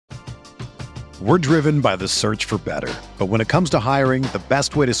We're driven by the search for better. But when it comes to hiring, the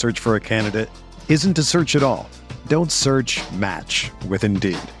best way to search for a candidate isn't to search at all. Don't search, match with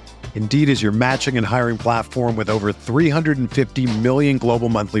Indeed. Indeed is your matching and hiring platform with over 350 million global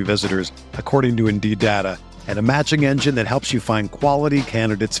monthly visitors, according to Indeed data, and a matching engine that helps you find quality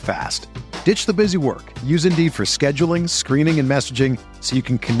candidates fast. Ditch the busy work. Use Indeed for scheduling, screening, and messaging so you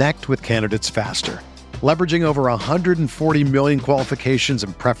can connect with candidates faster. Leveraging over 140 million qualifications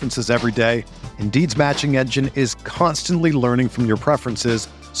and preferences every day, Indeed's matching engine is constantly learning from your preferences,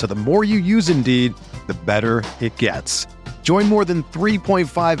 so the more you use Indeed, the better it gets. Join more than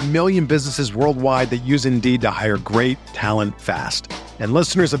 3.5 million businesses worldwide that use Indeed to hire great talent fast. And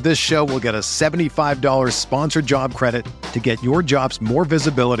listeners of this show will get a $75 sponsored job credit to get your jobs more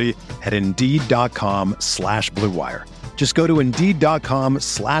visibility at Indeed.com/Blue Wire. Just go to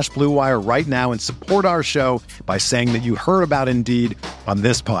Indeed.com/Blue Wire right now and support our show by saying that you heard about Indeed on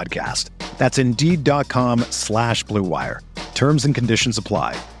this podcast. That's Indeed.com/Blue Wire. Terms and conditions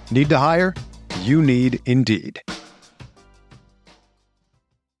apply. Need to hire? You need Indeed.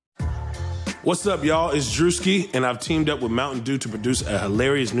 What's up, y'all? It's Drewski, and I've teamed up with Mountain Dew to produce a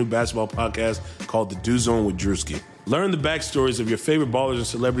hilarious new basketball podcast called The Dew Zone with Drewski. Learn the backstories of your favorite ballers and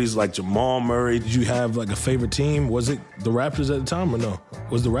celebrities like Jamal Murray. Did you have like a favorite team? Was it the Raptors at the time or no?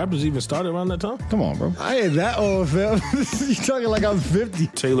 Was the Raptors even started around that time? Come on, bro. I ain't that old, fam. You talking like I'm 50.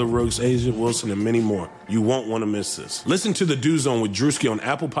 Taylor Rooks, Asia Wilson, and many more. You won't want to miss this. Listen to The Dew Zone with Drewski on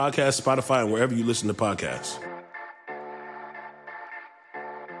Apple Podcasts, Spotify, and wherever you listen to podcasts.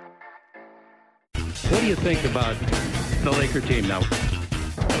 What do you think about the Laker team now?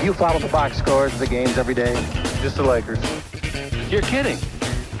 You follow the box scores of the games every day? Just the Lakers. You're kidding.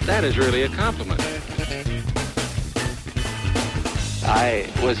 That is really a compliment. I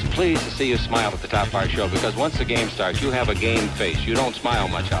was pleased to see you smile at the top of our show because once the game starts, you have a game face. You don't smile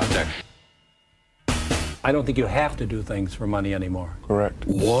much out there. I don't think you have to do things for money anymore. Correct.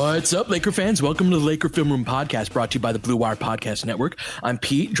 What's up, Laker fans? Welcome to the Laker Film Room Podcast, brought to you by the Blue Wire Podcast Network. I'm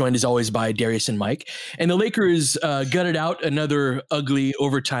Pete, joined as always by Darius and Mike. And the Lakers gutted out another ugly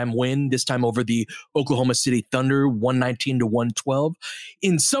overtime win, this time over the Oklahoma City Thunder, 119-112.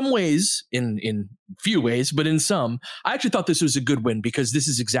 In some ways, in few ways, but in some, I actually thought this was a good win because this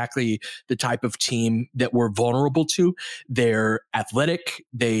is exactly the type of team that we're vulnerable to. They're athletic,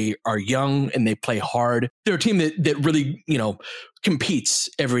 they are young, and they play hard. They're a team that really, competes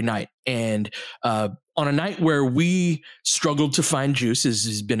every night. And on a night where we struggled to find juice, as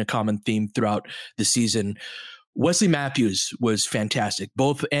has been a common theme throughout the season, Wesley Matthews was fantastic.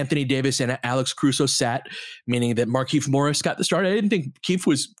 Both Anthony Davis and Alex Caruso sat, meaning that Markieff Morris got the start. I didn't think Keith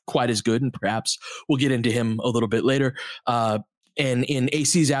was quite as good, and perhaps we'll get into him a little bit later. And in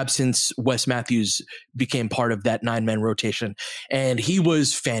AC's absence, Wes Matthews became part of that 9-man rotation, and he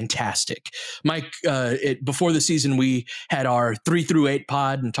was fantastic. Mike, before the season, we had our 3-8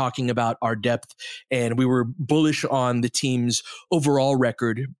 pod and talking about our depth, and we were bullish on the team's overall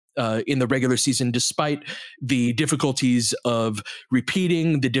record in the regular season, despite the difficulties of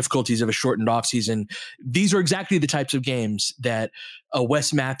repeating, the difficulties of a shortened offseason. These are exactly the types of games that a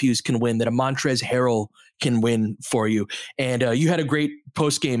Wes Matthews can win, that a Montrezl Harrell can win for you. And you had a great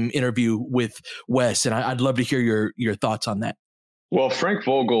post-game interview with Wes, and I'd love to hear your thoughts on that. Well, Frank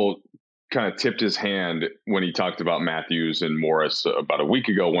Vogel kind of tipped his hand when he talked about Matthews and Morris about a week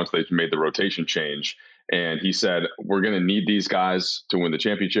ago once they made the rotation change. And he said, we're going to need these guys to win the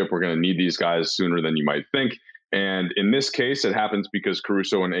championship. We're going to need these guys sooner than you might think. And in this case, it happens because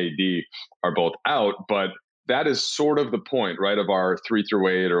Caruso and AD are both out. But that is sort of the point, right, of our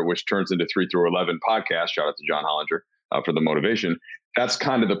 3-8, or which turns into 3-11 podcast. Shout out to John Hollinger for the motivation. That's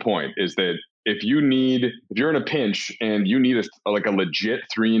kind of the point, is that if you're in a pinch and you need a legit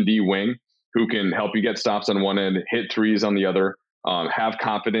 3-and-D wing who can help you get stops on one end, hit threes on the other, have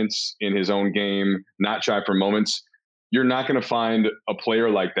confidence in his own game, not shy for moments, you're not going to find a player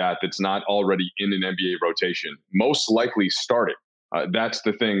like that that's not already in an NBA rotation, most likely starting. That's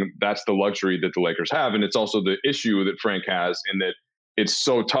the thing. That's the luxury that the Lakers have. And it's also the issue that Frank has, in that it's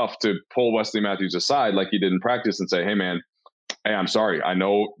so tough to pull Wesley Matthews aside like he did in practice and say, hey, man, I'm sorry. I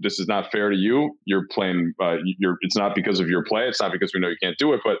know this is not fair to you. You're playing. It's not because of your play. It's not because we know you can't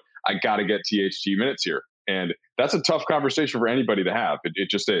do it, but I got to get THT minutes here. And that's a tough conversation for anybody to have. It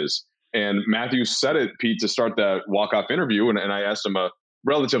just is. And Matthews said it, Pete, to start that walk-off interview. And I asked him a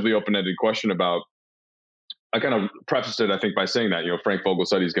relatively open-ended question about, I kind of prefaced it, I think, by saying that, Frank Vogel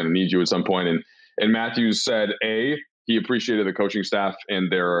said he's going to need you at some point. And Matthews said, he appreciated the coaching staff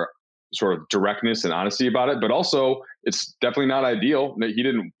and their sort of directness and honesty about it, but also it's definitely not ideal.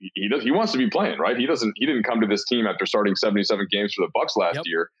 He wants to be playing, right? He didn't come to this team after starting 77 games for the Bucks last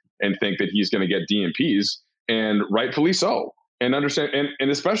year and think that he's going to get DNPs, and rightfully so. And understand,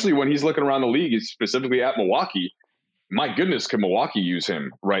 and especially when he's looking around the league, specifically at Milwaukee. My goodness, can Milwaukee use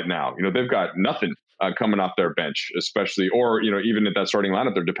him right now? They've got nothing coming off their bench, especially, or, even at that starting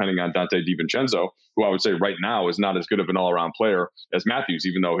lineup, they're depending on Dante DiVincenzo, who I would say right now is not as good of an all-around player as Matthews,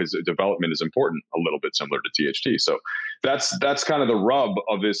 even though his development is important, a little bit similar to THT. So that's kind of the rub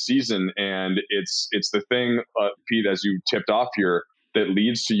of this season. And it's the thing, Pete, as you tipped off here, that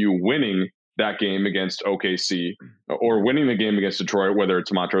leads to you winning that game against OKC or winning the game against Detroit, whether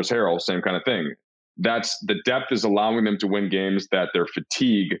it's Montrezl Harrell, same kind of thing. That's the depth is allowing them to win games that their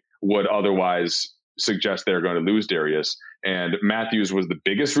fatigue would otherwise suggest they're going to lose, Darius. And Matthews was the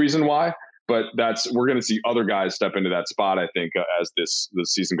biggest reason why, but we're going to see other guys step into that spot, I think, as this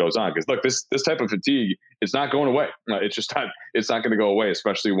season goes on. Because look, this type of fatigue, it's not going away. It's not going to go away,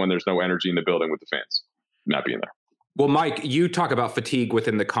 especially when there's no energy in the building with the fans not being there. Well, Mike, you talk about fatigue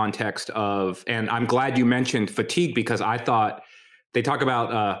within the context of, and I'm glad you mentioned fatigue, because I thought they talk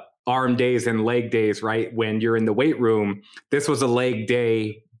about arm days and leg days, right? When you're in the weight room, this was a leg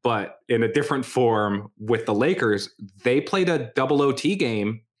day, but in a different form with the Lakers. They played a double OT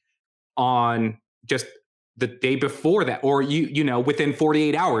game on just the day before that, or within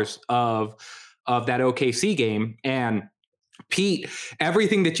 48 hours of that OKC game. And Pete,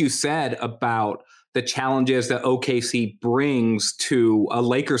 everything that you said about the challenges that OKC brings to a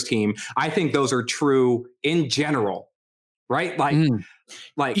Lakers team, I think those are true in general, right?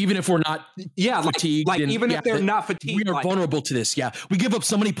 Like even if we're not fatigued, even if they're not fatigued, we are vulnerable to this. Yeah, we give up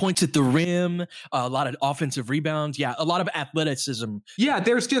so many points at the rim, a lot of offensive rebounds. Yeah, a lot of athleticism. Yeah,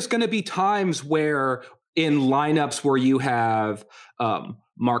 there's just going to be times where in lineups where you have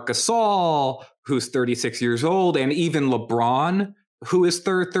Marc Gasol, who's 36 years old, and even LeBron, who is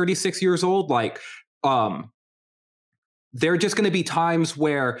 36 years old, there are just going to be times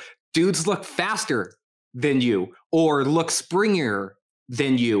where dudes look faster than you or look springier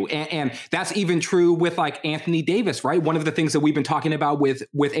than you. And that's even true with like Anthony Davis, right? One of the things that we've been talking about with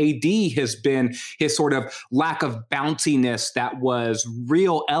AD has been his sort of lack of bounciness that was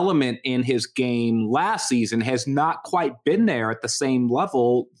real element in his game last season, has not quite been there at the same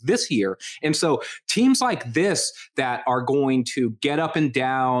level this year. And so teams like this that are going to get up and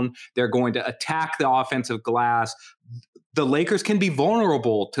down, they're going to attack the offensive glass. The Lakers can be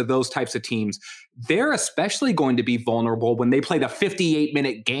vulnerable to those types of teams. They're especially going to be vulnerable when they played a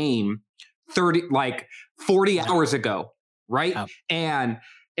 58-minute game 40 hours ago, right? Yeah.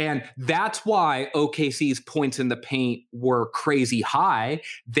 And that's why OKC's points in the paint were crazy high.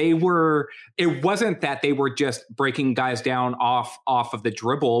 It wasn't that they were just breaking guys down off of the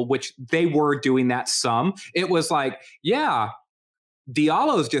dribble, which they were doing that some. It was like, yeah,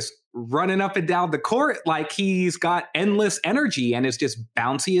 Diallo's just running up and down the court like he's got endless energy and is just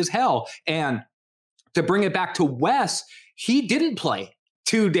bouncy as hell. And to bring it back to Wes, he didn't play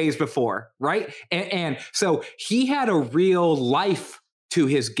 2 days before, right? And so he had a real life to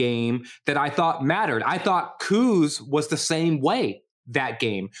his game that I thought mattered. I thought Kuz was the same way that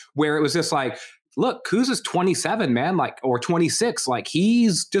game, where it was just like, look, Kuz is 27, man, or 26. Like,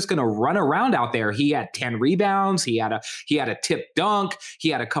 he's just going to run around out there. He had 10 rebounds. He had a tip dunk. He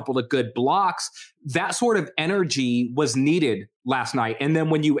had a couple of good blocks. That sort of energy was needed last night. And then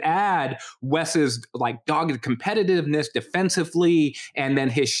when you add Wes's dogged competitiveness defensively, and then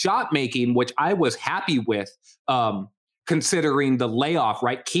his shot making, which I was happy with, considering the layoff,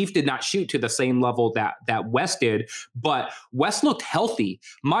 right? Keith did not shoot to the same level that Wes did, but Wes looked healthy.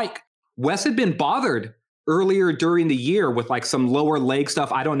 Mike, Wes had been bothered earlier during the year with some lower leg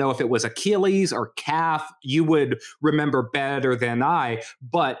stuff. I don't know if it was Achilles or calf. You would remember better than I,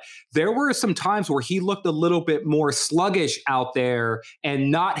 but there were some times where he looked a little bit more sluggish out there and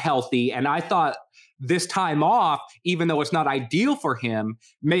not healthy. And I thought this time off, even though it's not ideal for him,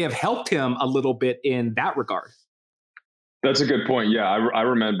 may have helped him a little bit in that regard. That's a good point. Yeah, I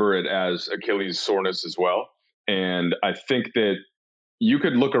remember it as Achilles soreness as well. And I think that you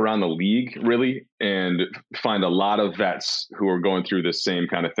could look around the league really and find a lot of vets who are going through this same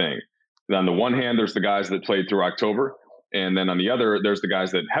kind of thing. And on the one hand, there's the guys that played through October. And then on the other, there's the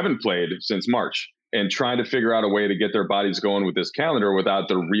guys that haven't played since March and trying to figure out a way to get their bodies going with this calendar without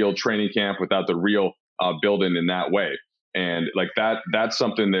the real training camp, without the real building in that way. And that's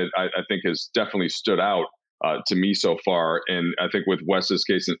something that I think has definitely stood out to me so far. And I think with Wes's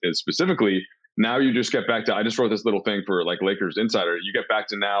case specifically, now you just get back to, I just wrote this little thing for Lakers Insider. You get back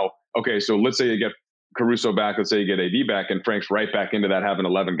to now, okay, so let's say you get Caruso back, let's say you get AD back, and Frank's right back into that having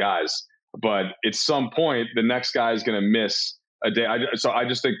 11 guys. But at some point, the next guy is going to miss a day. So I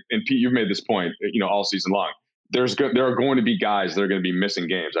just think, and Pete, you've made this point, all season long. there are going to be guys that are going to be missing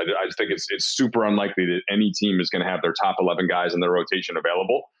games. I just think it's super unlikely that any team is going to have their top 11 guys in their rotation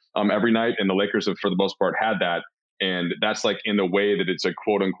available every night. And the Lakers have, for the most part, had that. And that's like in the way that it's a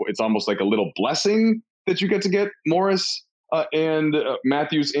quote unquote, it's almost like a little blessing that you get to get Morris and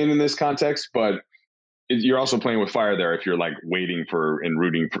Matthews in this context. But you're also playing with fire there if you're like waiting for and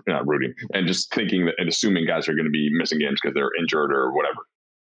not rooting and just thinking that and assuming guys are going to be missing games because they're injured or whatever.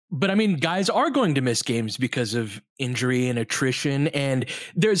 But I mean, guys are going to miss games because of injury and attrition. And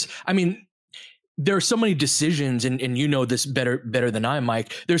there are so many decisions, and you know this better than I,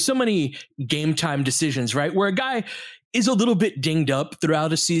 Mike. There's so many game time decisions, right? Where a guy is a little bit dinged up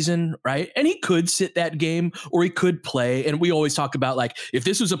throughout a season, right? And he could sit that game or he could play. And we always talk about, like, if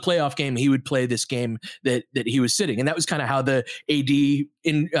this was a playoff game, he would play this game that he was sitting. And that was kind of how the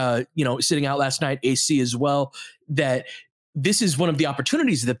AD sitting out last night, AC as well, that this is one of the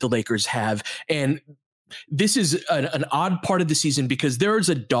opportunities that the Lakers have. And this is an odd part of the season because there's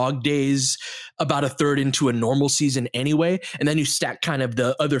a dog days about a third into a normal season anyway. And then you stack kind of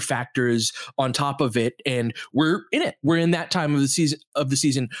the other factors on top of it. And we're in it. We're in that time of the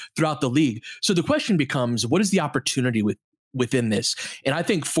season throughout the league. So the question becomes, what is the opportunity within this? And I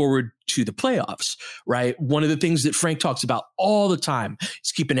think forward to the playoffs, right? One of the things that Frank talks about all the time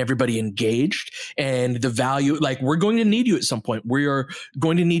is keeping everybody engaged and the value. Like, we're going to need you at some point. We are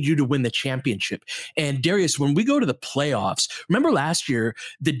going to need you to win the championship. And Darius, when we go to the playoffs, remember last year,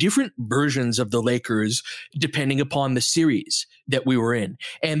 the different versions of the Lakers, depending upon the series that we were in.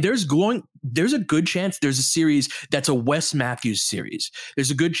 And there's a good chance there's a series that's a Wes Matthews series.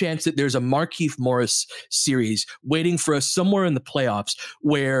 There's a good chance that there's a Markieff Morris series waiting for us somewhere in the playoffs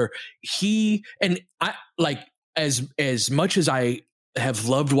where he and I, like, as much as I have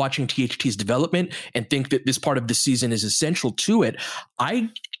loved watching THT's development and think that this part of the season is essential to it, I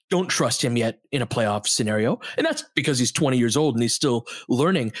don't trust him yet in a playoff scenario. And that's because he's 20 years old and he's still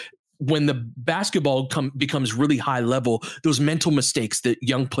learning. When the basketball becomes really high level, those mental mistakes that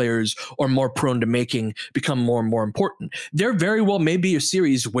young players are more prone to making become more and more important. There very well may be a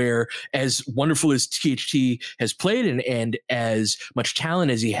series where, as wonderful as THT has played and as much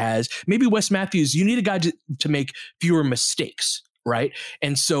talent as he has, maybe Wes Matthews, you need a guy to make fewer mistakes, right?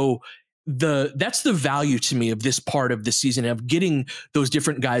 And so that's the value to me of this part of the season, of getting those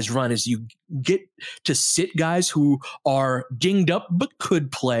different guys run, is you get to sit guys who are dinged up but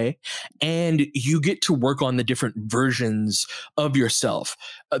could play, and you get to work on the different versions of yourself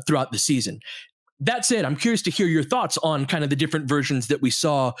throughout the season. That said, I'm curious to hear your thoughts on kind of the different versions that we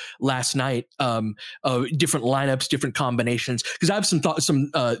saw last night, different lineups, different combinations, because I have some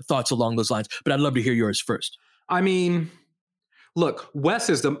thoughts along those lines, but I'd love to hear yours first. I mean, look, Wes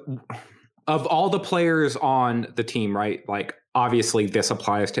is of all the players on the team, right? Like, obviously this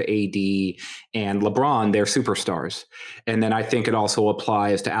applies to AD and LeBron, they're superstars. And then I think it also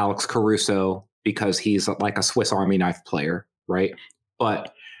applies to Alex Caruso because he's like a Swiss Army knife player, right?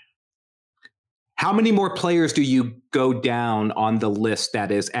 But how many more players do you go down on the list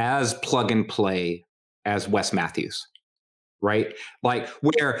that is as plug and play as Wes Matthews, right? Like,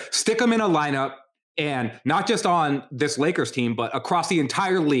 where stick them in a lineup, and not just on this Lakers team, but across the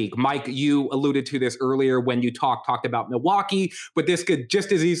entire league. Mike, you alluded to this earlier when you talked about Milwaukee, but this could just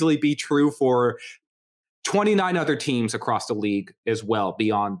as easily be true for 29 other teams across the league as well,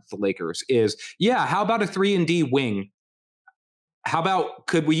 beyond the Lakers. How about a 3-and-D wing? How about,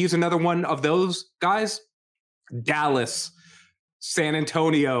 could we use another one of those guys? Dallas, San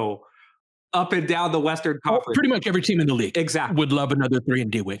Antonio, up and down the Western Conference. Pretty much every team in the league exactly would love another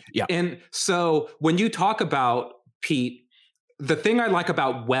 3-and-D wing. Yeah. And so when you talk about, Pete, the thing I like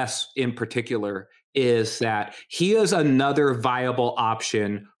about Wes in particular is that he is another viable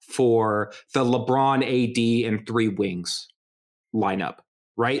option for the LeBron, AD, and 3 wings lineup,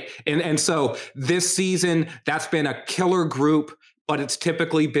 right? And so this season, that's been a killer group, but it's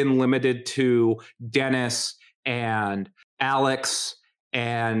typically been limited to Dennis and Alex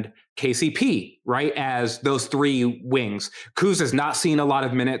and KCP, right, as those 3 wings. Kuz has not seen a lot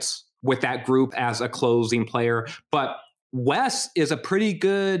of minutes with that group as a closing player, but Wes is a pretty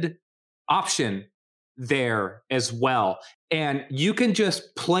good option there as well. And you can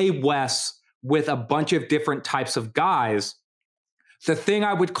just play Wes with a bunch of different types of guys. The thing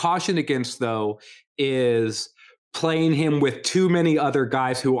I would caution against, though, is playing him with too many other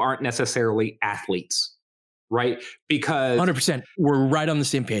guys who aren't necessarily athletes. Right? Because 100%, we're right on the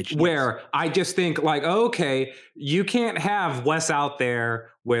same page. Where I just think, like, okay, you can't have Wes out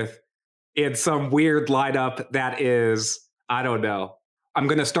there in some weird lineup that is, I don't know, I'm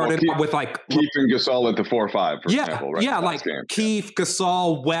going to start it with like Keith and Gasol at the 4-5, for example. Right? Yeah, like Keith,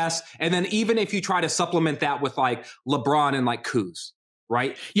 Gasol, Wes, and then even if you try to supplement that with like LeBron and like Kuz.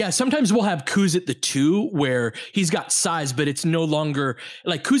 Right. Yeah. Sometimes we'll have Kuz at the 2 where he's got size, but it's no longer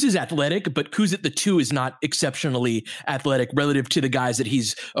like Kuz is athletic, but Kuz at the 2 is not exceptionally athletic relative to the guys that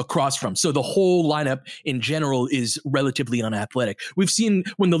he's across from. So the whole lineup in general is relatively unathletic. We've seen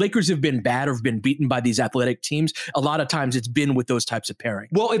when the Lakers have been bad or have been beaten by these athletic teams, a lot of times it's been with those types of pairing.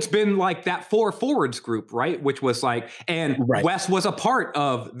 Well, it's been like that 4 forwards group, right? Which was like, and Wes was a part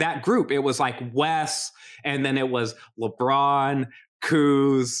of that group. It was like Wes, and then it was LeBron,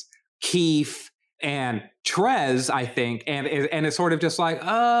 Kuz, Keith, and Trez, I think. And it's sort of just like,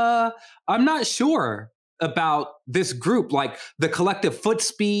 I'm not sure about this group, like the collective foot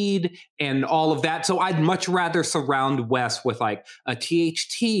speed and all of that. So I'd much rather surround Wes with like a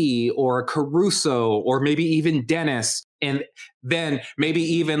THT or a Caruso or maybe even Dennis, and then maybe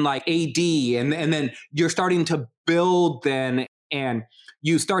even like AD. And then you're starting to build then, and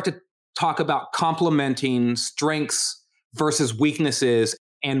you start to talk about complementing strengths versus weaknesses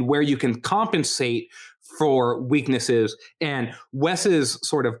and where you can compensate for weaknesses. And Wes's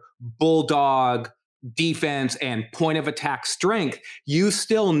sort of bulldog defense and point of attack strength, you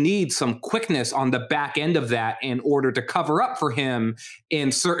still need some quickness on the back end of that in order to cover up for him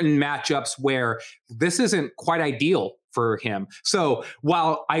in certain matchups where this isn't quite ideal for him. So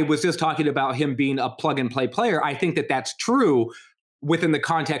while I was just talking about him being a plug and play player, I think that that's true within the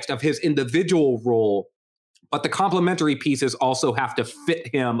context of his individual role. But the complementary pieces also have to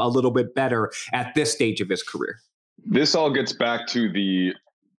fit him a little bit better at this stage of his career. This all gets back to the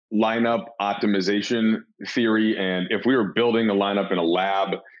lineup optimization theory. And if we were building a lineup in a lab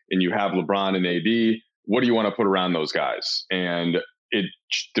and you have LeBron and AD, what do you want to put around those guys? And it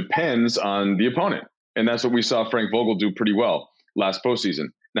depends on the opponent. And that's what we saw Frank Vogel do pretty well last postseason.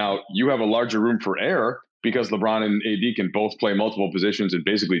 Now, you have a larger room for error because LeBron and AD can both play multiple positions and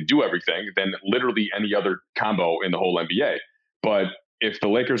basically do everything than literally any other combo in the whole NBA. But if the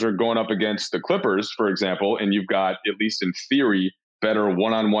Lakers are going up against the Clippers, for example, and you've got, at least in theory, better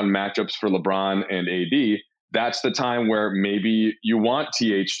one-on-one matchups for LeBron and AD, that's the time where maybe you want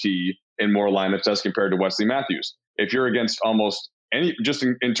THT in more lineups as compared to Wesley Matthews. If you're against almost any, just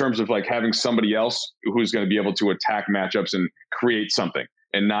in terms of like having somebody else who's going to be able to attack matchups and create something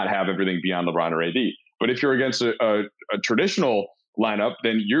and not have everything be on LeBron or AD. But if you're against a traditional lineup,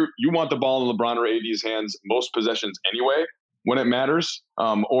 then you want the ball in LeBron or AD's hands most possessions anyway when it matters.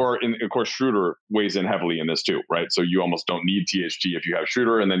 Of course, Schroeder weighs in heavily in this too, right? So you almost don't need THT if you have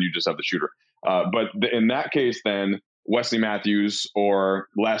Schroeder, and then you just have the shooter. In that case, then Wesley Matthews or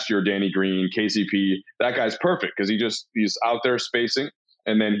last year Danny Green, KCP, that guy's perfect because he's out there spacing,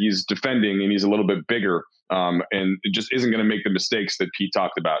 and then he's defending, and he's a little bit bigger, and it just isn't going to make the mistakes that Pete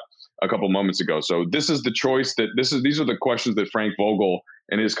talked about a couple moments ago. So this is the choice these are the questions that Frank Vogel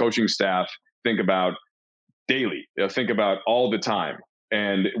and his coaching staff think about daily. They'll think about all the time,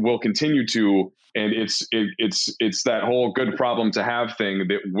 and will continue to. And it's that whole good problem to have thing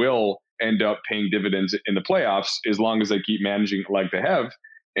that will end up paying dividends in the playoffs as long as they keep managing like they have.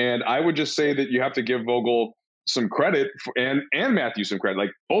 And I would just say that you have to give Vogel some credit and Matthew some credit.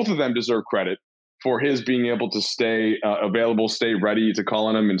 Like both of them deserve credit for his being able to stay available, stay ready to call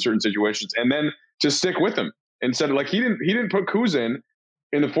on him in certain situations, and then to stick with him instead of like he didn't put Kuz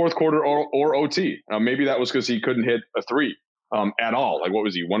in the fourth quarter or OT. Maybe that was because he couldn't hit a three at all. Like what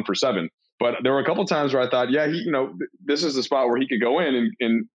was he, 1 for 7? But there were a couple times where I thought, yeah, this is the spot where he could go in.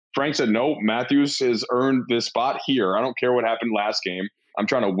 And Frank said, no, Matthews has earned this spot here. I don't care what happened last game. I'm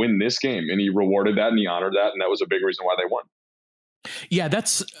trying to win this game. And he rewarded that and he honored that. And that was a big reason why they won. Yeah,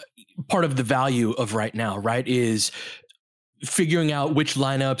 that's part of the value of right now, right? Is figuring out which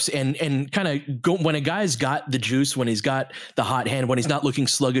lineups and kind of go when a guy's got the juice, when he's got the hot hand, when he's not looking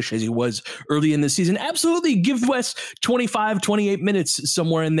sluggish as he was early in the season. Absolutely give Wes 25, 28 minutes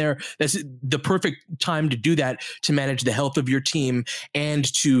somewhere in there. That's the perfect time to do that, to manage the health of your team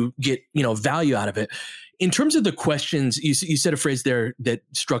and to get, value out of it. In terms of the questions, you said a phrase there that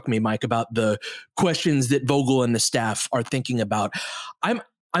struck me, Mike, about the questions that Vogel and the staff are thinking about.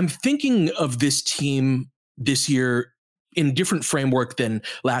 I'm thinking of this team this year in different framework than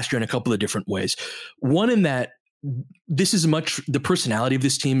last year in a couple of different ways. One, in that the personality of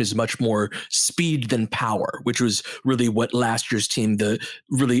this team is much more speed than power, which was really what last year's team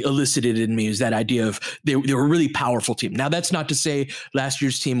really elicited in me, is that idea of they were a really powerful team. Now, that's not to say last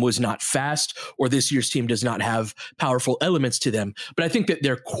year's team was not fast or this year's team does not have powerful elements to them, but I think that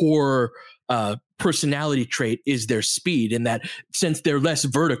their core personality trait is their speed, and that since they're less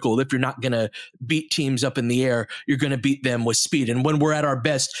vertical, if you're not going to beat teams up in the air, you're going to beat them with speed. And when we're at our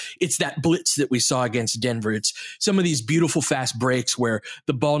best, it's that blitz that we saw against Denver. It's some of these beautiful fast breaks where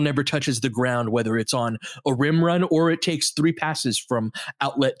the ball never touches the ground, whether it's on a rim run or it takes 3 passes from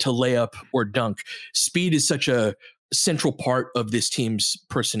outlet to layup or dunk. Speed is such a central part of this team's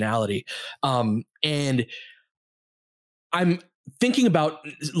personality. And I'm thinking about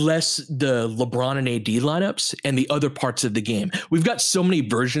less the LeBron and AD lineups and the other parts of the game. We've got so many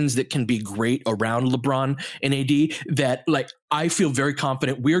versions that can be great around LeBron and AD that, like, I feel very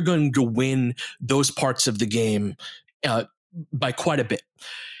confident we're going to win those parts of the game by quite a bit.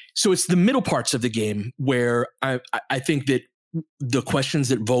 So it's the middle parts of the game where I think that the questions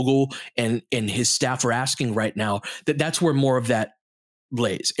that Vogel and his staff are asking right now, that's where more of that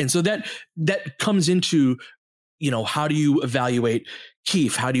lays. And so that comes into, how do you evaluate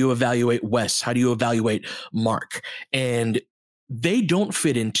Keith? How do you evaluate Wes? How do you evaluate Mark? And they don't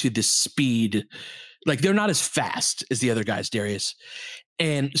fit into the speed. Like, they're not as fast as the other guys, Darius.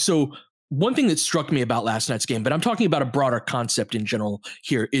 And so one thing that struck me about last night's game, but I'm talking about a broader concept in general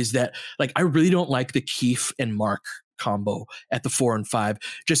here, is that, like, I really don't like the Keith and Mark combo at the 4 and 5,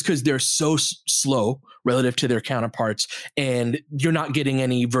 just because they're so slow relative to their counterparts, and you're not getting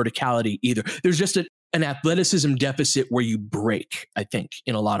any verticality either. There's just an athleticism deficit where you break, I think,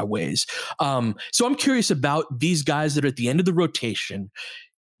 in a lot of ways. So I'm curious about these guys that are at the end of the rotation.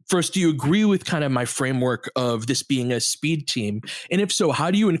 First, do you agree with kind of my framework of this being a speed team? And if so, how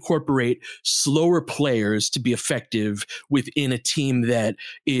do you incorporate slower players to be effective within a team that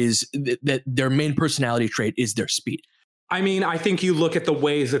their main personality trait is their speed? I mean, I think you look at the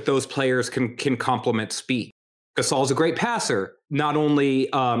ways that those players can complement speed. Gasol's a great passer, not only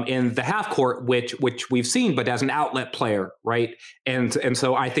in the half court, which we've seen, but as an outlet player, right? And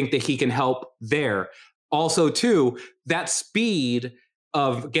so I think that he can help there. Also, too, that speed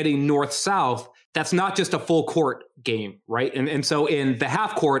of getting north-south, that's not just a full court game, right? And so in the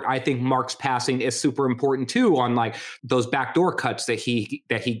half court, I think Mark's passing is super important too, on like those backdoor cuts that he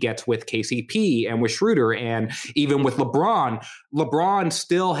gets with KCP and with Schroeder, and even with LeBron. LeBron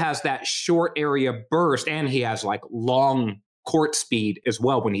still has that short area burst, and he has like long court speed as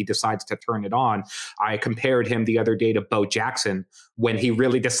well when he decides to turn it on. I compared him the other day to Bo Jackson when he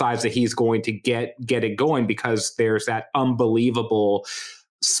really decides that he's going to get it going, because there's that unbelievable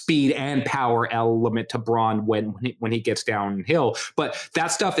speed and power element to Bron when he gets downhill. But that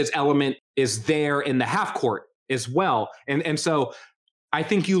stuff is there in the half court as well. And so I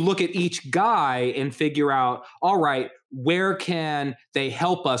think you look at each guy and figure out, all right, where can they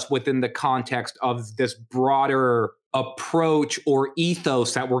help us within the context of this broader approach or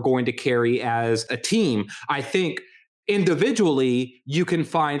ethos that we're going to carry as a team? I think individually you can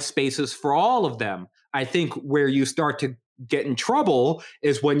find spaces for all of them. I think where you start to get in trouble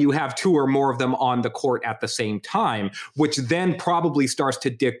is when you have 2 or more of them on the court at the same time, which then probably starts to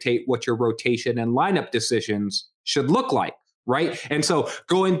dictate what your rotation and lineup decisions should look like. Right. And so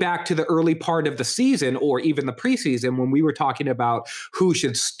going back to the early part of the season, or even the preseason, when we were talking about who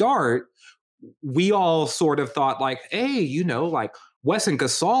should start, we all sort of thought like, hey, like Wes and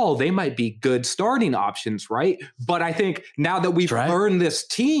Gasol, they might be good starting options, right? But I think now that we've learned this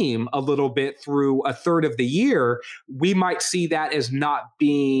team a little bit through a third of the year, we might see that as not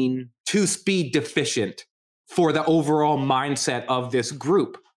being too speed deficient for the overall mindset of this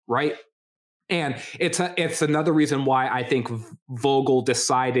group, right? And it's another reason why I think Vogel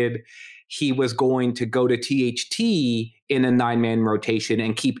decided he was going to go to THT in a 9-man rotation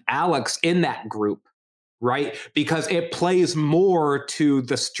and keep Alex in that group, right? Because it plays more to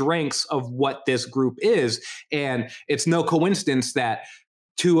the strengths of what this group is. And it's no coincidence that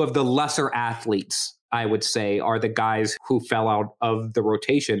 2 of the lesser athletes, I would say, are the guys who fell out of the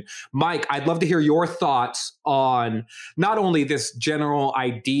rotation. Mike, I'd love to hear your thoughts on not only this general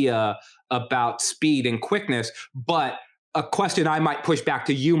idea about speed and quickness, but a question I might push back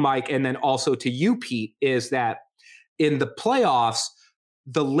to you, Mike, and then also to you, Pete, is that in the playoffs,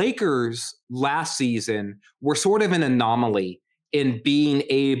 the Lakers last season were sort of an anomaly in being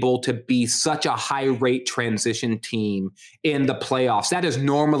able to be such a high rate transition team in the playoffs. That is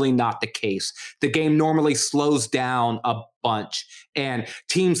normally not the case. The game normally slows down a bunch, and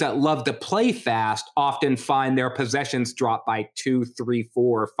teams that love to play fast often find their possessions drop by 2, 3,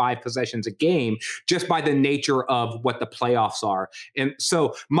 4, or 5 possessions a game just by the nature of what the playoffs are. And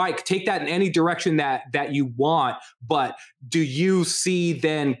so, Mike, take that in any direction that you want, but do you see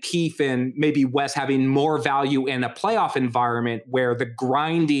then Keith and maybe Wes having more value in a playoff environment where the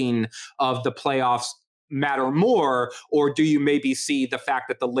grinding of the playoffs matter more, or do you maybe see the fact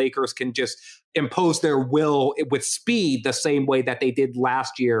that the Lakers can just impose their will with speed the same way that they did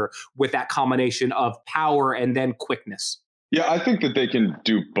last year with that combination of power and then quickness. Yeah, I think that they can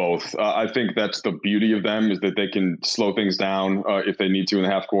do both. I think that's the beauty of them, is that they can slow things down if they need to in the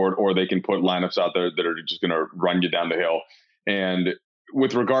half court, or they can put lineups out there that are just going to run you down the hill. And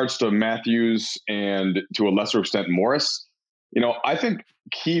with regards to Matthews and to a lesser extent Morris, I think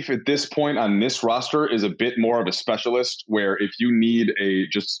Keefe at this point on this roster is a bit more of a specialist, where if you need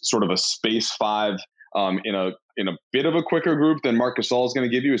just sort of a space five in a bit of a quicker group than Marc Gasol is going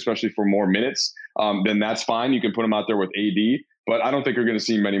to give you, especially for more minutes, then that's fine. You can put him out there with AD, but I don't think you're going to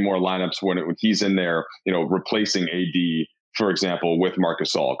see many more lineups when he's in there, replacing AD, for example, with Marc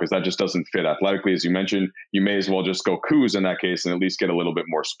Gasol, because that just doesn't fit athletically. As you mentioned, you may as well just go Kuz in that case and at least get a little bit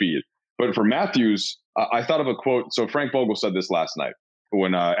more speed. But for Matthews, I thought of a quote. So Frank Vogel said this last night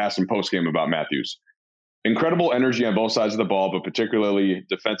when asked him post-game about Matthews. Incredible energy on both sides of the ball, but particularly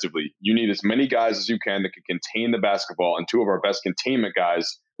defensively. You need as many guys as you can that can contain the basketball, and two of our best containment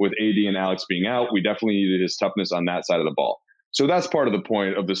guys with AD and Alex being out, we definitely needed his toughness on that side of the ball. So that's part of the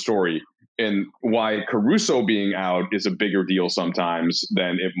point of the story, and why Caruso being out is a bigger deal sometimes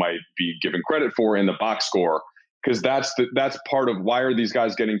than it might be given credit for in the box score, because that's part of why are these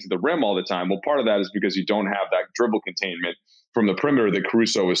guys getting to the rim all the time? Well, part of that is because you don't have that dribble containment from the perimeter that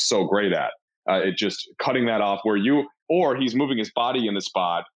Caruso is so great at. It just cutting that off or he's moving his body in the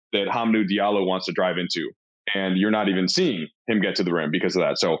spot that Hamidou Diallo wants to drive into, and you're not even seeing him get to the rim because of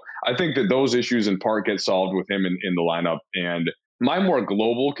that. So I think that those issues in part get solved with him in the lineup. And my more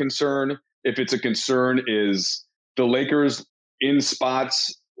global concern, if it's a concern, is the Lakers in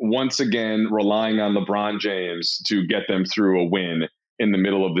spots once again relying on LeBron James to get them through a win in the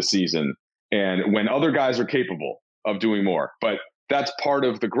middle of the season, and when other guys are capable of doing more. But that's part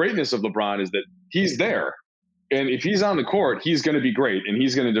of the greatness of LeBron, is that he's there. And if he's on the court, he's going to be great, and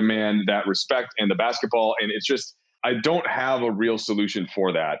he's going to demand that respect and the basketball. And it's just, I don't have a real solution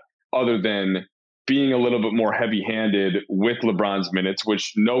for that other than being a little bit more heavy-handed with LeBron's minutes,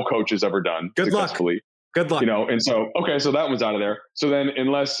 which no coach has ever done successfully. Good luck. And so, okay, so that one's out of there. So then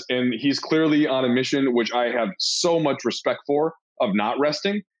and he's clearly on a mission, which I have so much respect for, of not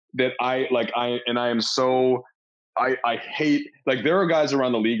resting, that I hate, like, there are guys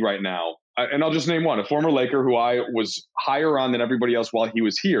around the league right now, and I'll just name one, a former Laker who I was higher on than everybody else while he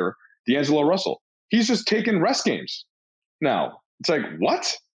was here, D'Angelo Russell. He's just taking rest games now. It's like,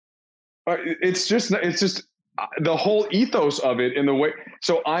 what? It's just the whole ethos of it in the way.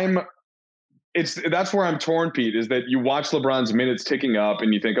 So that's where I'm torn, Pete, is that you watch LeBron's minutes ticking up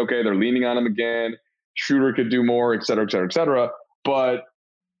and you think, okay, they're leaning on him again. Schroeder could do more, et cetera, et cetera, et cetera. But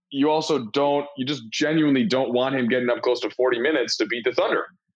you just genuinely don't want him getting up close to 40 minutes to beat the Thunder.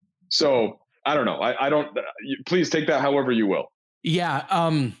 So I don't know. Please take that however you will. Yeah.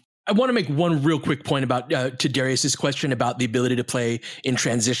 I want to make one real quick point about to Darius's question about the ability to play in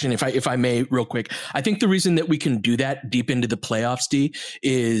transition, if I may, real quick. I think the reason that we can do that deep into the playoffs, D,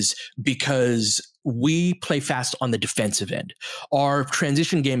 is because we play fast on the defensive end. Our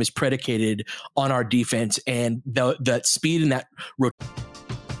transition game is predicated on our defense, and that speed and that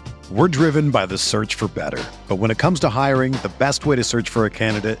We're driven by the search for better. But when it comes to hiring, the best way to search for a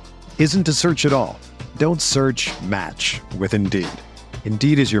candidate isn't to search at all. Don't search, match with Indeed.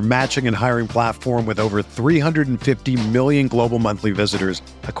 Indeed is your matching and hiring platform with over 350 million global monthly visitors,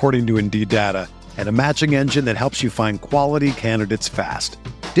 according to Indeed data, and a matching engine that helps you find quality candidates fast.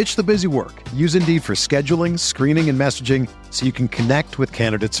 Ditch the busy work. Use Indeed for scheduling, screening, and messaging so you can connect with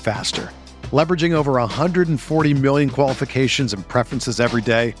candidates faster. Leveraging over 140 million qualifications and preferences every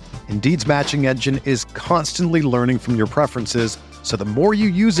day, Indeed's matching engine is constantly learning from your preferences, so the more you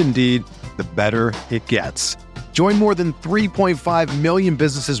use Indeed, the better it gets. Join more than 3.5 million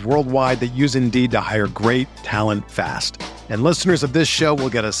businesses worldwide that use Indeed to hire great talent fast. And listeners of this show will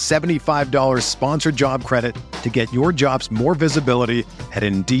get a $75 sponsored job credit to get your jobs more visibility at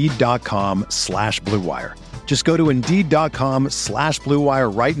Indeed.com/Blue Wire. Just go to Indeed.com/Blue Wire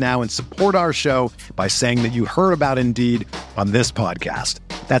right now and support our show by saying that you heard about Indeed on this podcast.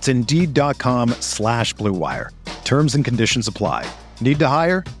 That's Indeed.com/Blue Wire. Terms and conditions apply. Need to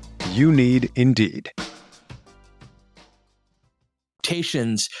hire? You need Indeed.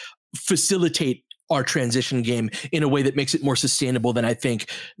 Facilitate our transition game in a way that makes it more sustainable than I think,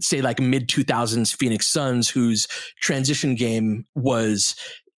 say, like mid-2000s Phoenix Suns, whose transition game was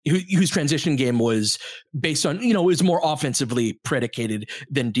based on, it was more offensively predicated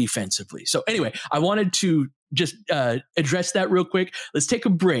than defensively. So anyway, I wanted to just address that real quick. Let's take a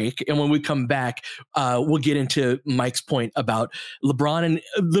break. And when we come back, we'll get into Mike's point about LeBron and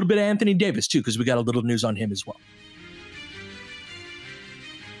a little bit of Anthony Davis too, because we got a little news on him as well.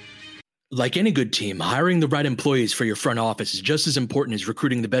 Like any good team, hiring the right employees for your front office is just as important as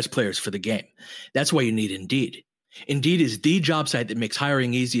recruiting the best players for the game. That's why you need Indeed. Indeed is the job site that makes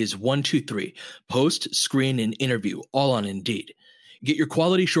hiring easy as 1, 2, 3. Post, screen, and interview, all on Indeed. Get your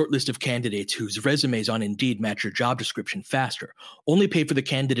quality shortlist of candidates whose resumes on Indeed match your job description faster. Only pay for the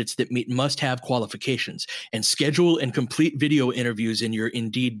candidates that meet must-have qualifications, and schedule and complete video interviews in your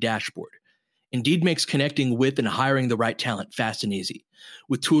Indeed dashboard. Indeed makes connecting with and hiring the right talent fast and easy.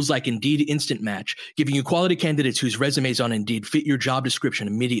 With tools like Indeed Instant Match, giving you quality candidates whose resumes on Indeed fit your job description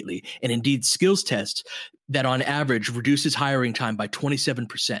immediately, and Indeed skills tests that on average reduces hiring time by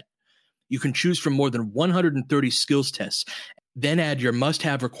 27%. You can choose from more than 130 skills tests, then add your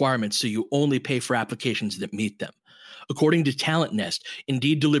must-have requirements so you only pay for applications that meet them. According to Talent Nest,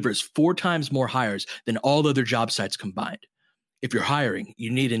 Indeed delivers 4 times more hires than all other job sites combined. If you're hiring, you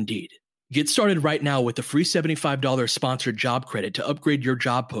need Indeed. Get started right now with a free $75 sponsored job credit to upgrade your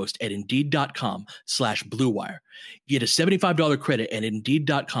job post at Indeed.com/Blue Wire. Get a $75 credit at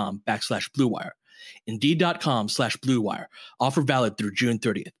Indeed.com/Blue Wire. Indeed.com/Blue Wire. Offer valid through June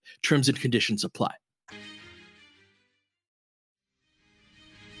 30th. Terms and conditions apply.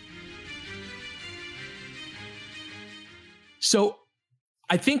 So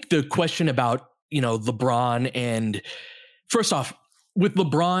I think the question about, LeBron, and first off, with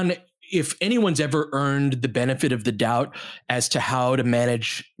LeBron, if anyone's ever earned the benefit of the doubt as to how to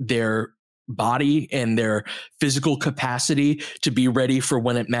manage their body and their physical capacity to be ready for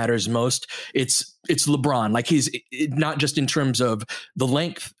when it matters most, it's LeBron. Like, he's not just in terms of the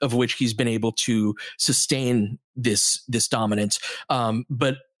length of which he's been able to sustain this dominance,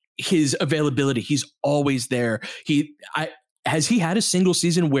 but his availability. He's always there. Has he had a single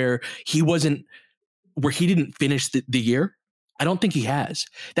season where he didn't finish the year? I don't think he has.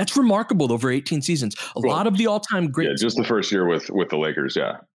 That's remarkable over 18 seasons. A lot of the all-time greats. Yeah, just the first year with the Lakers,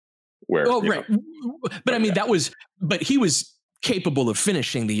 yeah. Where, right. But I mean, but he was capable of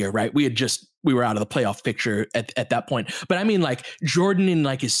finishing the year, right? We were out of the playoff picture at that point. But I mean, like, Jordan in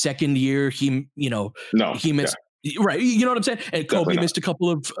like his second year, he missed, right? You know what I'm saying? And Kobe missed a couple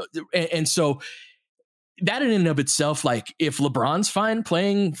of, and so that in and of itself, like, if LeBron's fine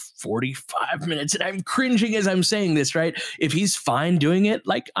playing 45 minutes, and I'm cringing as I'm saying this, right? If he's fine doing it,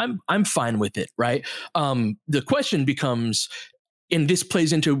 like, I'm fine with it, right? The question becomes, and this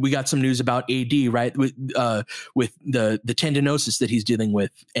plays into, we got some news about AD, right? With the tendinosis that he's dealing with,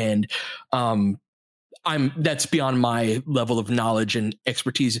 and that's beyond my level of knowledge and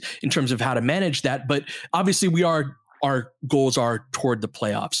expertise in terms of how to manage that. But obviously, our goals are toward the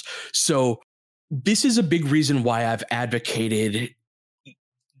playoffs, so this is a big reason why I've advocated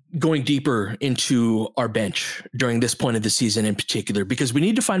going deeper into our bench during this point of the season in particular, because we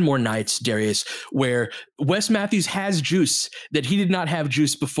need to find more nights, Darius, where Wes Matthews has juice that he did not have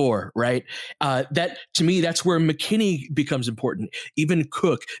juice before, right? That, to me, that's where McKinney becomes important. Even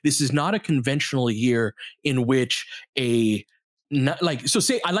Cook. This is not a conventional year in which say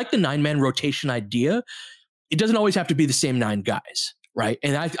I like the 9-man rotation idea. It doesn't always have to be the same 9 guys. Right.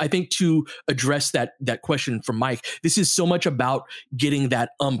 And I think to address that question from Mike, this is so much about getting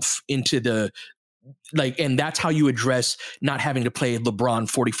that oomph into and that's how you address not having to play LeBron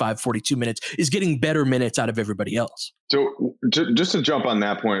 45, 42 minutes, is getting better minutes out of everybody else. So just to jump on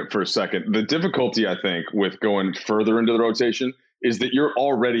that point for a second, the difficulty, I think, with going further into the rotation is that you're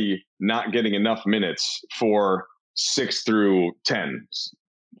already not getting enough minutes for 6 through 10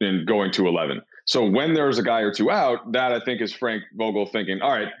 and going to 11. So when there's a guy or two out, that I think is Frank Vogel thinking,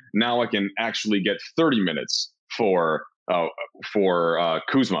 all right, now I can actually get 30 minutes for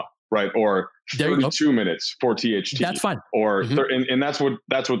Kuzma, right? Or 32 minutes for THT. That's fine. Or and that's what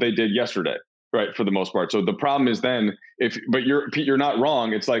they did yesterday, right? For the most part. So the problem is then but you're not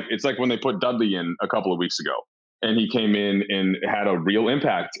wrong. It's like when they put Dudley in a couple of weeks ago, and he came in and had a real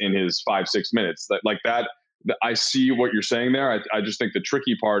impact in his 5-6 minutes. Like that. I see what you're saying there. I just think the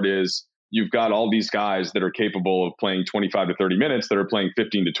tricky part is, you've got all these guys that are capable of playing 25 to 30 minutes that are playing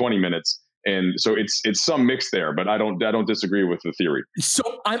 15 to 20 minutes. And so it's some mix there, but I don't disagree with the theory. So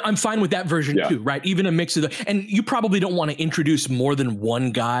I'm fine with that version too, right? Even a mix of and you probably don't want to introduce more than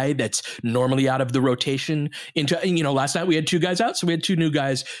one guy that's normally out of the rotation into, last night we had 2 guys out, so we had 2 new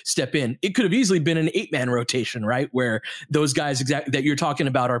guys step in. It could have easily been an 8-man rotation, right? Where those guys that you're talking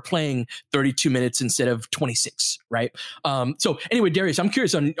about are playing 32 minutes instead of 26, right? So anyway, Darius, I'm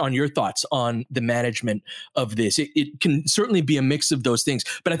curious on your thoughts on the management of this. It can certainly be a mix of those things,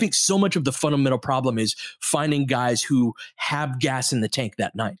 but I think so much of the fundamental problem is finding guys who have gas in the tank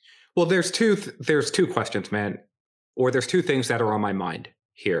that night. Well, there's two questions, man, or there's 2 things that are on my mind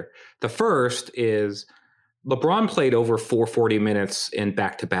here. The first is, LeBron played over 440 minutes in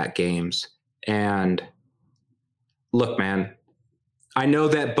back-to-back games. And look, man, I know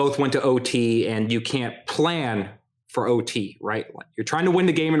that both went to OT and you can't plan for OT, right? You're trying to win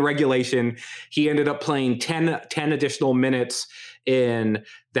the game in regulation. He ended up playing 10 additional minutes in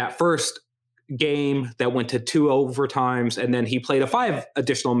that first game that went to 2 overtimes, and then he played 5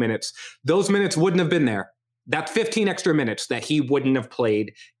 additional minutes. Those minutes wouldn't have been there. That's 15 extra minutes that he wouldn't have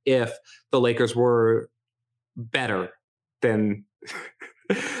played if the Lakers were better than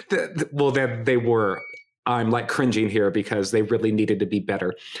than they were. I'm like cringing here because they really needed to be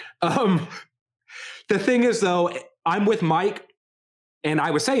better. The thing is, though, I'm with Mike, and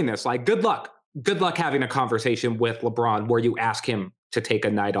I was saying this, like, good luck having a conversation with LeBron where you ask him to take a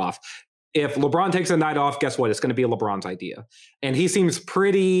night off. If LeBron takes a night off, guess what? It's going to be LeBron's idea. And he seems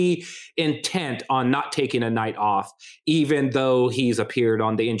pretty intent on not taking a night off, even though he's appeared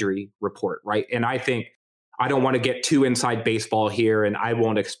on the injury report, right? And I think I don't want to get too inside baseball here, and I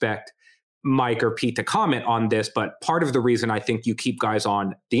won't expect Mike or Pete to comment on this, but part of the reason I think you keep guys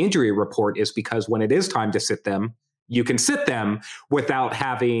on the injury report is because when it is time to sit them, you can sit them without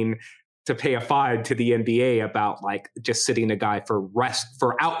having to pay a fine to the NBA about like just sitting a guy for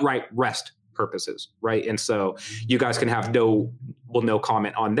outright rest purposes, right? And so you guys can have no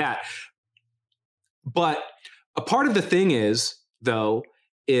comment on that. But a part of the thing is, though,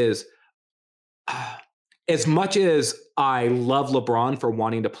 is as much as I love LeBron for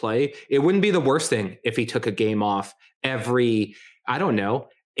wanting to play, it wouldn't be the worst thing if he took a game off every,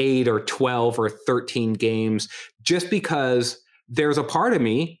 8 or 12 or 13 games, just because there's a part of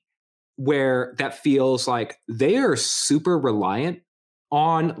me where that feels like they are super reliant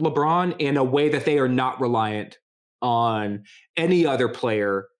on LeBron in a way that they are not reliant on any other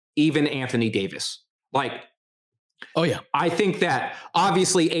player, even Anthony Davis. Like, oh yeah, I think that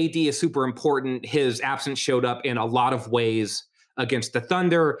obviously AD is super important. His absence showed up in a lot of ways against the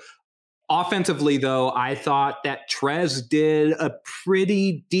Thunder. Offensively, though, I thought that Trez did a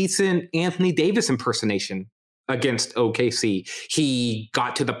pretty decent Anthony Davis impersonation against OKC. He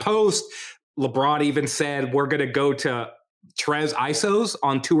got to the post. LeBron even said, we're going to go to Trez ISOs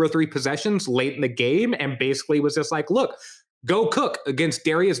on 2 or 3 possessions late in the game, and basically was just like, look, go cook against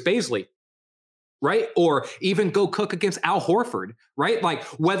Darius Bazley, right? Or even go cook against Al Horford, right? Like,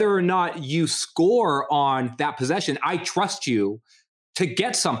 whether or not you score on that possession, I trust you to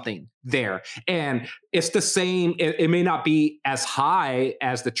get something there. And it's the same. It may not be as high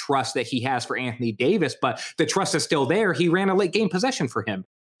as the trust that he has for Anthony Davis, but the trust is still there. He ran a late game possession for him.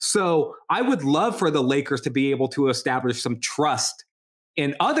 So I would love for the Lakers to be able to establish some trust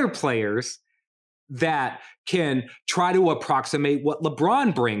in other players that can try to approximate what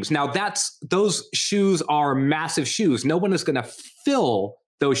LeBron brings. Now, those shoes are massive shoes. No one is going to fill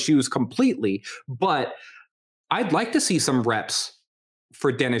those shoes completely, but I'd like to see some reps for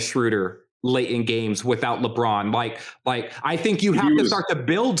Dennis Schroeder late in games without LeBron. Like I think you have to start to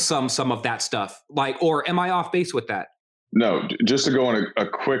build some of that stuff. Like, or am I off base with that? No, just to go on a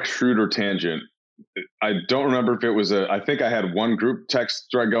quick Schroeder tangent. I don't remember if it was I think I had one group text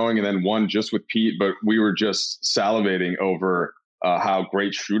thread going and then one just with Pete, but we were just salivating over how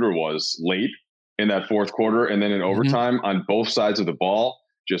great Schroeder was late in that fourth quarter. And then in overtime on both sides of the ball,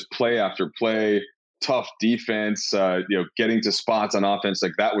 just play after play, tough defense, getting to spots on offense.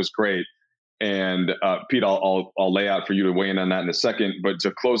 Like, that was great. And Pete, I'll lay out for you to weigh in on that in a second. But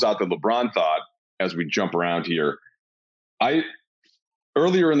to close out the LeBron thought, as we jump around here,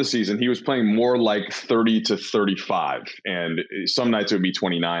 earlier in the season, he was playing more like 30 to 35, and some nights it would be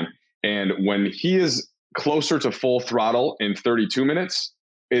 29. And when he is closer to full throttle in 32 minutes,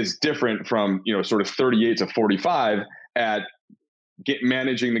 is different from, sort of 38 to 45 at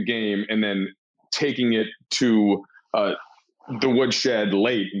managing the game and then taking it to the woodshed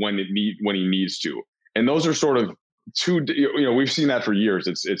late when he needs to. And those are sort of two, we've seen that for years.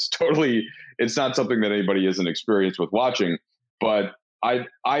 It's not something that anybody isn't experienced with watching, but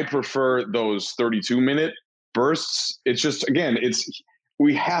I prefer those 32-minute bursts. It's just, again,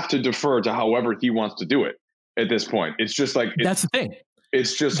 we have to defer to however he wants to do it at this point. It's just like, that's the thing.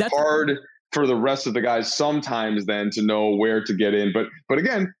 It's just hard for the rest of the guys sometimes then to know where to get in. But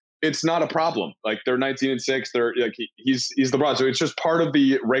again, it's not a problem. Like, they're 19-6. They're like, he's LeBron. So it's just part of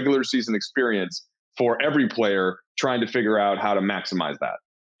the regular season experience for every player trying to figure out how to maximize that.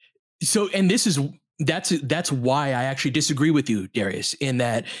 So, and that's why I actually disagree with you, Darius, in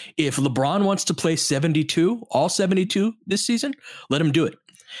that if LeBron wants to play 72, all 72 this season, let him do it.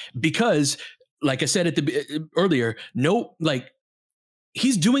 Because, like I said earlier,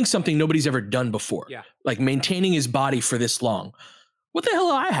 he's doing something nobody's ever done before. Yeah. Like maintaining his body for this long. what the hell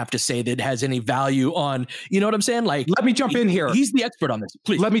do I have to say that has any value on, you know what I'm saying? Like, let me jump in here. He's the expert on this.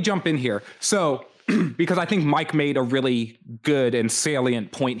 Please. Let me jump in here. So, because I think Mike made a really good and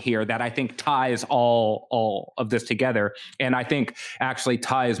salient point here that I think ties all of this together. And I think actually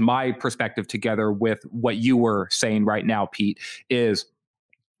ties my perspective together with what you were saying right now, Pete, is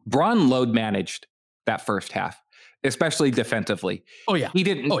Bron load managed that first half, especially defensively. Oh yeah. He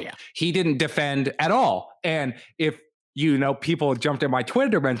didn't defend at all. And if people jumped in my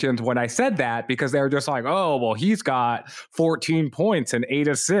Twitter mentions when I said that, because they were just like, oh, well, he's got 14 points and 8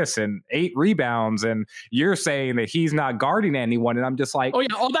 assists and 8 rebounds. And you're saying that he's not guarding anyone. And I'm just like, oh, yeah,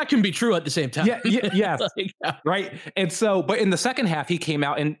 all that can be true at the same time. Yes. Right. And so, but in the second half, he came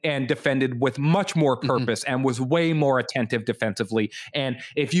out and defended with much more purpose and was way more attentive defensively. And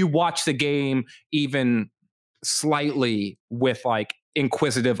if you watch the game even slightly with like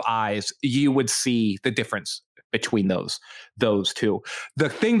inquisitive eyes, you would see the difference between those two. The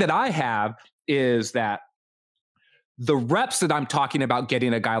thing that I have is that the reps that I'm talking about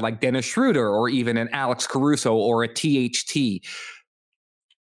getting a guy like Dennis Schroeder or even an Alex Caruso or a THT,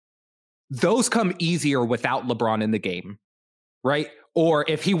 those come easier without LeBron in the game, right? Or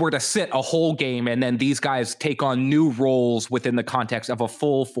if he were to sit a whole game and then these guys take on new roles within the context of a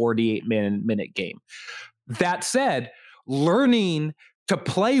full 48-minute game. That said, learning to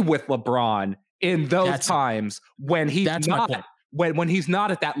play with LeBron in those times when he's not when he's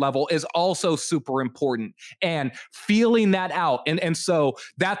not at that level is also super important, and feeling that out. And so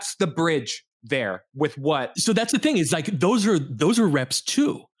that's the bridge there with what. So that's the thing, is like those are reps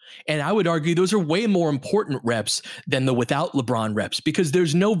too. And I would argue those are way more important reps than the without LeBron reps, because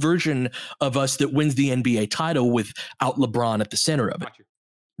there's no version of us that wins the NBA title without LeBron at the center of it.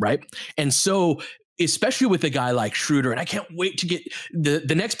 Right. And so especially with a guy like Schroeder, and I can't wait to get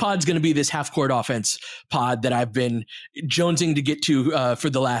the next pod's going to be this half court offense pod that I've been jonesing to get to for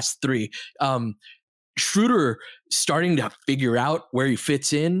the last 3. Schroeder starting to figure out where he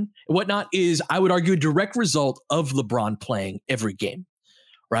fits in and whatnot is, I would argue, a direct result of LeBron playing every game.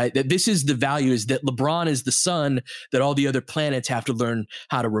 Right? That this is the value, is that LeBron is the sun that all the other planets have to learn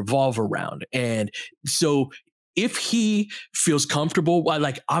how to revolve around. And so if he feels comfortable,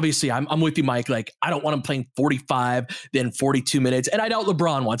 like obviously I'm with you, Mike, like I don't want him playing 45, then 42 minutes. And I doubt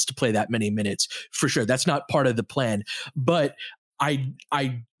LeBron wants to play that many minutes for sure. That's not part of the plan. But I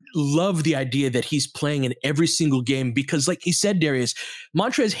love the idea that he's playing in every single game, because like he said, Darius,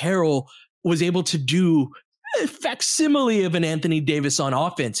 Montrezl Harrell was able to do a facsimile of an Anthony Davis on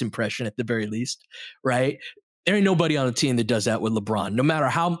offense impression at the very least, right? There ain't nobody on the team that does that with LeBron, no matter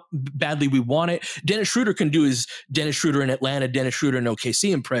how badly we want it. Dennis Schroeder can do his Dennis Schroeder in Atlanta, Dennis Schroeder in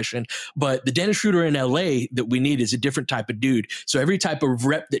OKC impression, but the Dennis Schroeder in LA that we need is a different type of dude. So every type of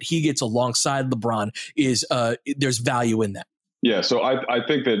rep that he gets alongside LeBron is there's value in that. Yeah, so I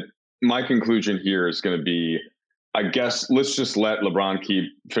think that my conclusion here is going to be, I guess, let's just let LeBron keep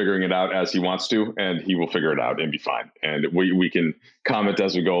figuring it out as he wants to, and he will figure it out and be fine. And we can comment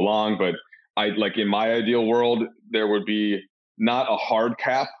as we go along, but in my ideal world, there would be not a hard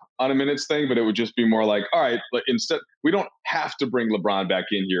cap on a minutes thing, but it would just be more like, all right, instead, we don't have to bring LeBron back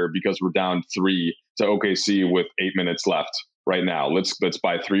in here because we're down 3 to OKC with 8 minutes left right now. Let's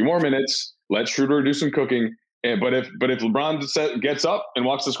buy 3 more minutes. Let Schroeder do some cooking. But if LeBron gets up and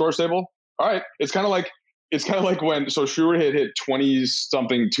walks the score table, all right, it's kind of like when Schroeder hit 20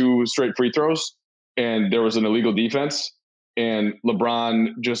 something 2 straight free throws, and there was an illegal defense. And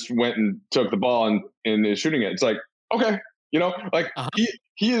LeBron just went and took the ball and is shooting it. It's like, okay,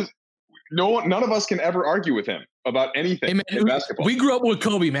 he is none of us can ever argue with him about anything in basketball. We grew up with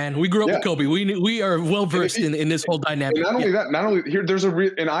Kobe, man. We grew up with Kobe. We are well versed in this whole dynamic. And not only here, there's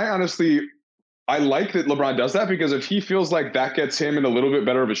and I like that LeBron does that, because if he feels like that gets him in a little bit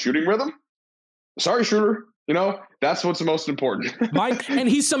better of a shooting rhythm, sorry, Schroeder. That's what's most important. Mike, and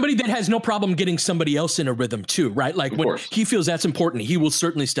he's somebody that has no problem getting somebody else in a rhythm too, right? Like when he feels that's important, he will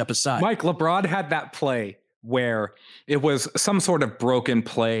certainly step aside. Mike, LeBron had that play where it was some sort of broken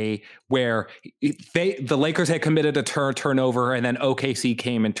play where the Lakers had committed a turnover, and then OKC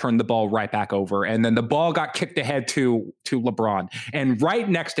came and turned the ball right back over. And then the ball got kicked ahead to LeBron. And right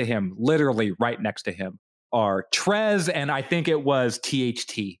next to him, literally right next to him, are Trez and I think it was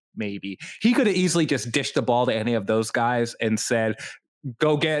THT. Maybe he could have easily just dished the ball to any of those guys and said,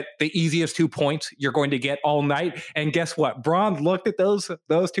 go get the easiest 2 points you're going to get all night. And guess what? Bron looked at those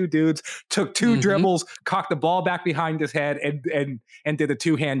 2 dudes, took 2 dribbles, cocked the ball back behind his head and did a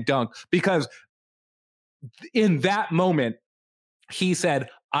 2-hand dunk, because in that moment he said,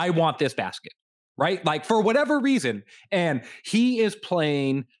 I want this basket, right? Like for whatever reason. And he is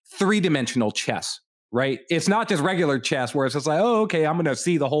playing 3-dimensional chess right? It's not just regular chess where it's just like, oh, okay, I'm going to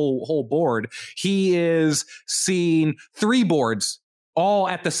see the whole board. He is seeing 3 boards all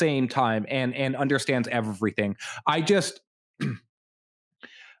at the same time and understands everything. I just,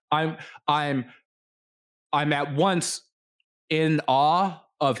 I'm at once in awe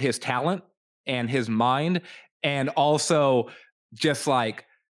of his talent and his mind, and also just like,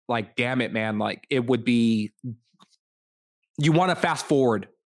 damn it, man, like it would be, you want to fast forward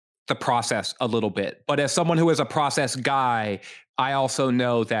the process a little bit. But as someone who is a process guy, I also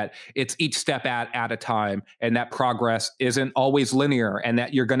know that it's each step at a time, and that progress isn't always linear, and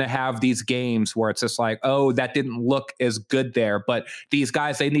that you're going to have these games where it's just like, oh, that didn't look as good there. But these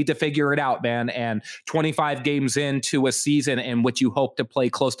guys, they need to figure it out, man. And 25 games into a season in which you hope to play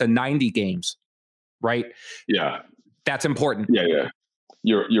close to 90 games, right? Yeah. That's important. Yeah.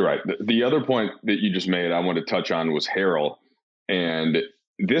 You're right. The other point that you just made, I want to touch on was Harrell. And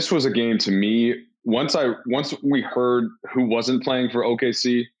this was a game to me, once we heard who wasn't playing for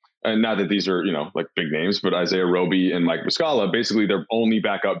OKC, and not that these are, like big names, but Isaiah Roby and Mike Muscala, basically their only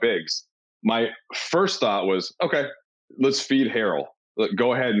backup bigs. My first thought was, okay, let's feed Harrell.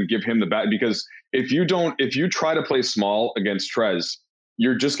 Go ahead and give him the bat, because if you try to play small against Trez,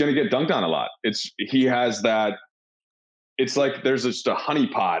 you're just going to get dunked on a lot. He has that. It's like there's just a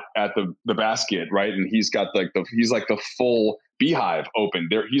honeypot at the basket, right? And he's got he's like the full beehive open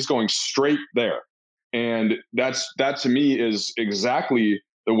there. He's going straight there. And that to me is exactly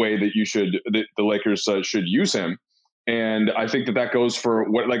the way that the Lakers should use him. And I think that goes for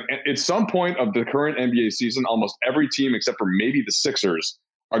at some point of the current NBA season, almost every team except for maybe the Sixers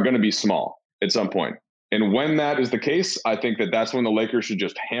are going to be small at some point. And when that is the case, I think that's when the Lakers should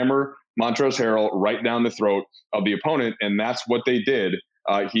just hammer Montrezl Harrell right down the throat of the opponent. And that's what they did.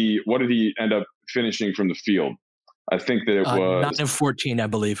 What did he end up finishing from the field? I think that it was 9 of 14, I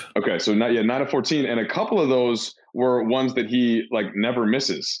believe. Okay. So 9 of 14. And a couple of those were ones that he never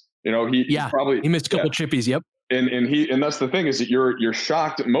misses. He missed a couple chippies. Yep. And that's the thing, is that you're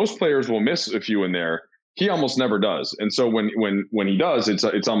shocked. Most players will miss a few in there. He almost never does. And so when he does,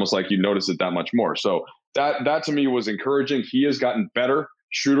 it's almost like you notice it that much more. So that to me was encouraging. He has gotten better.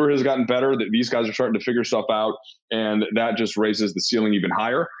 Shooter has gotten better. That these guys are starting to figure stuff out, and that just raises the ceiling even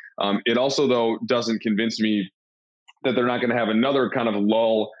higher. It also, though, doesn't convince me that they're not going to have another kind of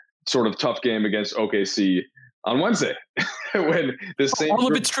lull, sort of tough game against OKC on Wednesday when the same all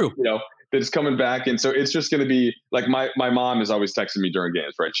of it's true. That's coming back. And so it's just going to be like my mom is always texting me during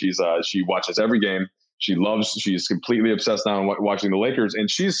games, right? She watches every game. She's completely obsessed now on watching the Lakers, and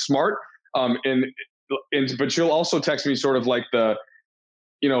she's smart. But she'll also text me sort of like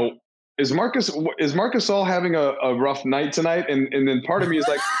is Marc Gasol having a rough night tonight? And then part of me is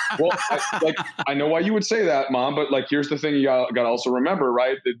like, well, I know why you would say that, Mom, but here's the thing you got to also remember,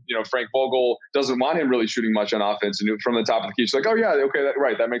 right? That, Frank Vogel doesn't want him really shooting much on offense, and from the top of the key, she's like, oh yeah, okay,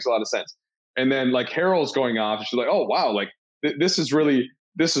 right, that makes a lot of sense. And then Harrell's going off, and she's like, oh wow, this is really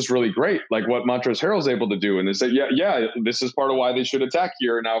great, what Montrezl Harrell's able to do. And they say, yeah, this is part of why they should attack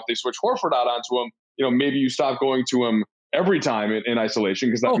here. Now, if they switch Horford out onto him, maybe you stop going to him every time in isolation,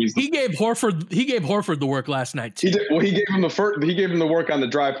 because that means he gave Horford the work last night too. He gave him the work on the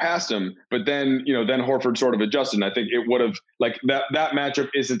drive past him, but then then Horford sort of adjusted. And I think it would have that matchup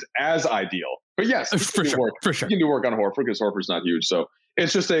isn't as ideal. But yes, for sure. You can do work on Horford because Horford's not huge. So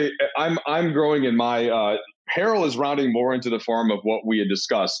it's just I'm growing in my Harrell is rounding more into the form of what we had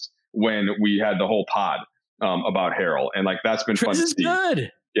discussed when we had the whole pod about Harrell, and that's been fun to see.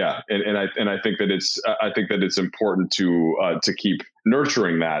 Good. Yeah, and I think that it's important to keep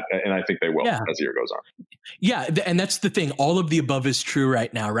nurturing that, and I think they will as the year goes on. Yeah, and that's the thing. All of the above is true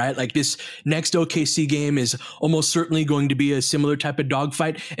right now, right? This next OKC game is almost certainly going to be a similar type of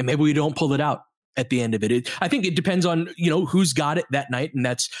dogfight, and maybe we don't pull it out at the end of it. I think it depends on who's got it that night, and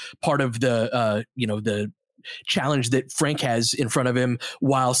that's part of the the challenge that Frank has in front of him,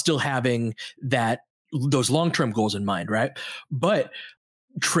 while still having those long-term goals in mind, right? But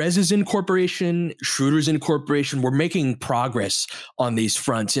Trez is incorporation, Schroeder's incorporation. We're making progress on these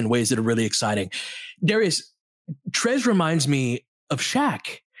fronts in ways that are really exciting. Trez reminds me of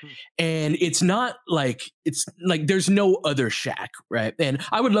Shaq. And it's not it's there's no other Shaq, right? And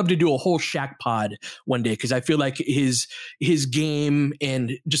I would love to do a whole Shaq pod one day, because I feel like his game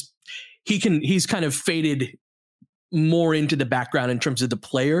and just he's kind of faded more into the background in terms of the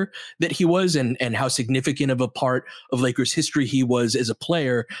player that he was and how significant of a part of Lakers history he was as a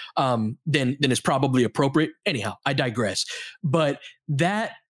player, than is probably appropriate. Anyhow, I digress. But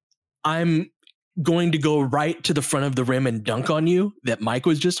that I'm going to go right to the front of the rim and dunk on you that Mike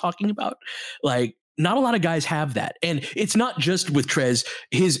was just talking about. not a lot of guys have that. And it's not just with Trez.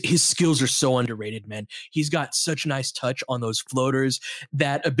 His skills are so underrated, man. He's got such nice touch on those floaters,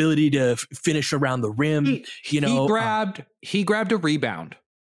 that ability to finish around the rim. He grabbed a rebound,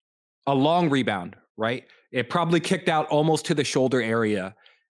 a long rebound, right? It probably kicked out almost to the shoulder area.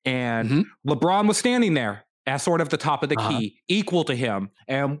 And LeBron was standing there at sort of the top of the key, equal to him.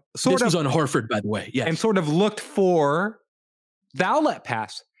 And this was on Horford, by the way. Yes. And sort of looked for the outlet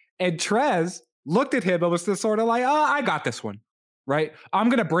pass. And Trez looked at him and was just sort of like, oh, I got this one, right? I'm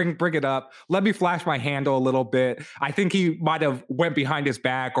going to bring it up. Let me flash my handle a little bit. I think he might have went behind his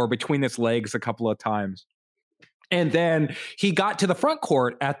back or between his legs a couple of times. And then he got to the front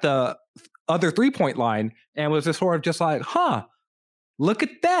court at the other 3-point line and was just sort of just like, look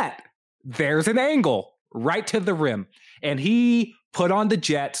at that. There's an angle right to the rim. And he put on the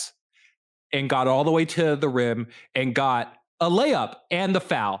Jets and got all the way to the rim and got a layup and the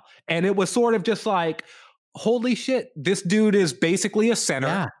foul. And it was sort of just like, holy shit, this dude is basically a center.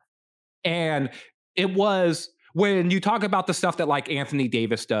 Yeah. And it was, when you talk about the stuff that like Anthony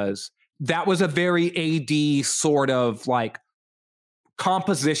Davis does, that was a very AD sort of like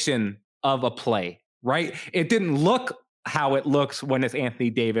composition of a play, right? It didn't look how it looks when it's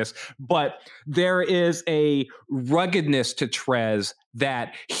Anthony Davis, but there is a ruggedness to Trez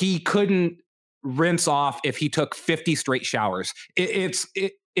that he couldn't rinse off if he took 50 straight showers. It's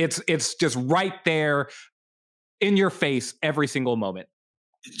just right there in your face every single moment.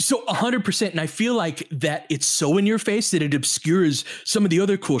 So 100%. And I feel like that it's so in your face that it obscures some of the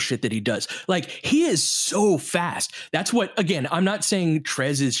other cool shit that he does. Like, he is so fast. That's what, again, I'm not saying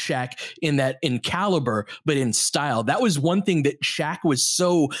Trez is Shaq in caliber, but in style. That was one thing that Shaq was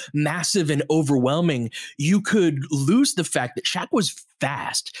so massive and overwhelming. You could lose the fact that Shaq was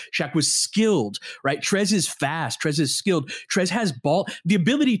fast. Shaq was skilled, right? Trez is fast. Trez is skilled. Trez has the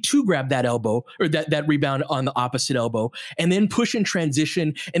ability to grab that elbow or that rebound on the opposite elbow and then push in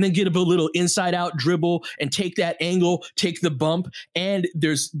transition and then get a little inside out dribble and take that angle, take the bump. And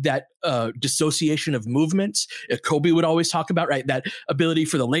there's that dissociation of movements. Kobe would always talk about, right? That ability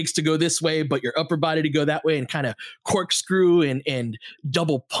for the legs to go this way, but your upper body to go that way and kind of corkscrew and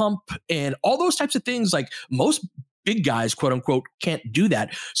double pump and all those types of things. Like, most big guys, quote unquote, can't do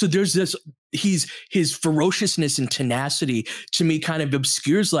that. So there's this, his ferociousness and tenacity to me kind of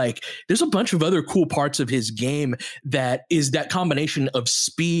obscures, like, there's a bunch of other cool parts of his game that is that combination of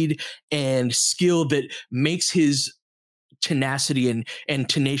speed and skill that makes his tenacity and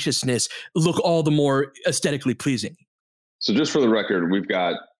tenaciousness look all the more aesthetically pleasing. So just for the record, we've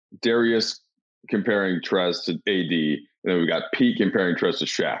got Darius comparing Trez to AD, and then we've got Pete comparing Trez to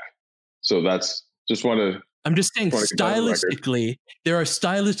Shaq. So that's just I'm just saying, stylistically, there are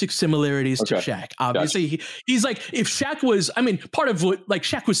stylistic similarities to Shaq. Obviously, he's like, if Shaq was, I mean, part of what, like,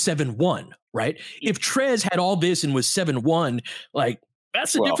 Shaq was 7'1", right? If Trez had all this and was 7'1", like,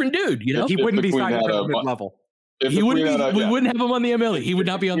 that's a different dude, you know? He wouldn't be signed at mid-level. We wouldn't have him on the MLE. He would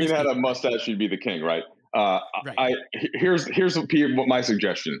not be on this. If he had a mustache, he'd be the king, right? Here's what my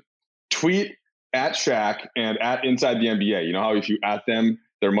suggestion. Tweet at Shaq and at Inside the NBA. You know how if you at them,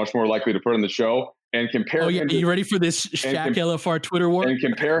 they're much more likely to put on the show. And compare. Oh yeah, are you ready for this Shaq LFR Twitter war? And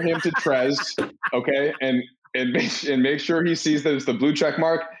compare him to Trez, okay? And make sure he sees that it's the blue check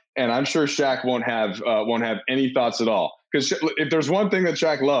mark. And I'm sure Shaq won't have any thoughts at all. Because if there's one thing that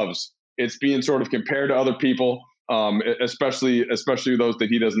Shaq loves, it's being sort of compared to other people, especially those that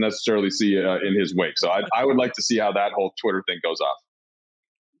he doesn't necessarily see in his wake. So I would like to see how that whole Twitter thing goes off.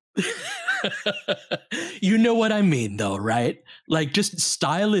 You know what I mean, though, right? Like, just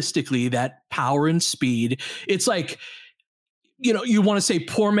stylistically, that power and speed. It's like, you know, you want to say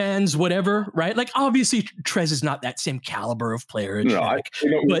poor man's whatever, right? Like, obviously, Trez is not that same caliber of player. No, I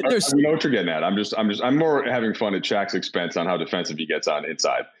know what you're getting at. I'm more having fun at Shaq's expense on how defensive he gets on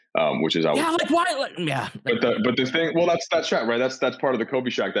inside. Which is like why? Like, yeah. But the thing, well, that's Shaq, right? That's part of the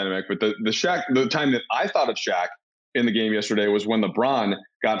Kobe Shaq dynamic. But the time that I thought of Shaq in the game yesterday was when LeBron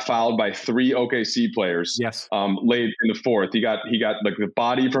got fouled by 3 OKC players. Yes. Late in the fourth, he got like the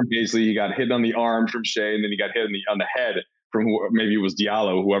body from Paisley, he got hit on the arm from Shea, and then he got hit on the head from maybe it was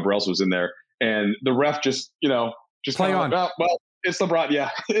Diallo, whoever else was in there. And the ref just play on. Like, well, it's LeBron.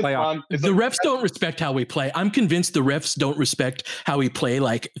 Yeah. It's LeBron. The refs don't respect how we play. I'm convinced the refs don't respect how we play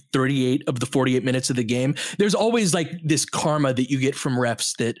like 38 of the 48 minutes of the game. There's always like this karma that you get from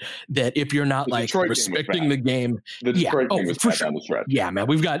refs that if you're not like respecting the game. The Detroit game was for sure. Down the stretch. Yeah, man,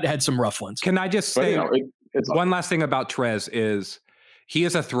 we've had some rough ones. Can I just say one last thing about Trez is he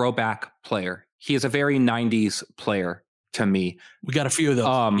is a throwback player. He is a very 90s player. to me. We got a few of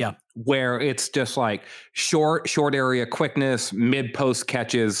those. Where it's just like short area quickness, mid post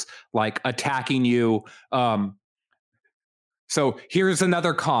catches, like attacking you. So here's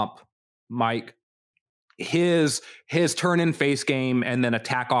another comp, Mike. His turn and face game, and then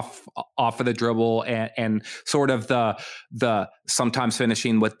attack off of the dribble, and sort of the sometimes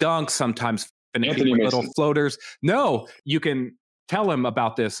finishing with dunks, sometimes finishing with little floaters. No, you can tell him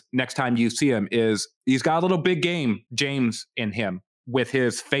about this next time you see him. Is he's got a little big game James in him with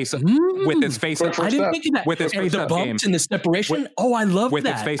his face with his face up. I didn't think of that. With his face the up bumps game and the separation. I love with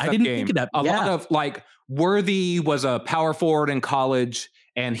that. His face I up didn't game. think of that. A lot of like Worthy was a power forward in college,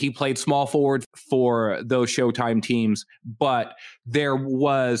 and he played small forward for those Showtime teams. But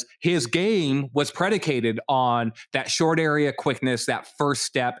his game was predicated on that short area quickness, that first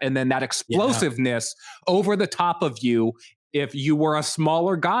step, and then that explosiveness over the top of you if you were a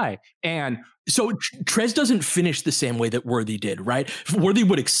smaller guy. And so Trez doesn't finish the same way that Worthy did, right? Worthy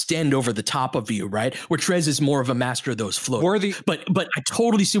would extend over the top of you, right? Where Trez is more of a master of those floats. Worthy, but I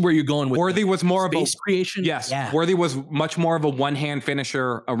totally see where you're going with Worthy was more of a creation. Yes, yeah. Worthy was much more of a one-hand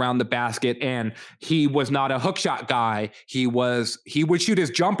finisher around the basket, and he was not a hook shot guy. He would shoot his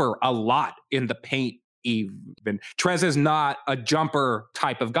jumper a lot in the paint. Even Trez is not a jumper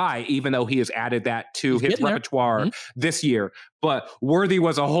type of guy, even though he has added that to his repertoire this year. But Worthy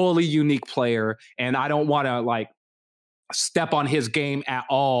was a wholly unique player, and I don't want to like step on his game at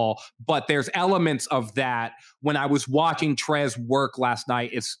all. But there's elements of that when I was watching Trez work last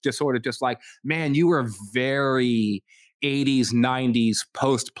night. It's just sort of just like, man, you were very 80s, 90s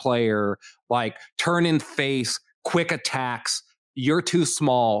post player, like turn and face, quick attacks. You're too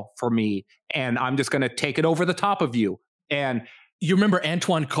small for me, and I'm just going to take it over the top of you. And you remember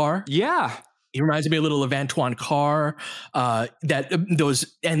Antoine Carr? Yeah. He reminds me a little of Antoine Carr. And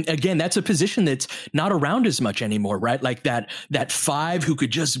again, that's a position that's not around as much anymore, right? Like that five who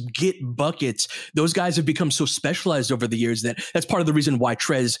could just get buckets. Those guys have become so specialized over the years that's part of the reason why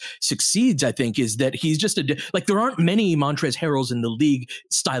Trez succeeds, I think, is that he's just there aren't many Montrezl Harrells in the league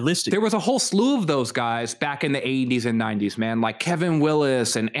stylistically. There was a whole slew of those guys back in the 80s and 90s, man, like Kevin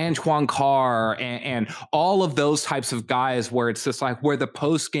Willis and Antoine Carr and all of those types of guys where it's just like where the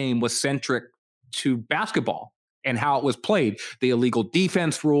post game was centric to basketball and how it was played. The illegal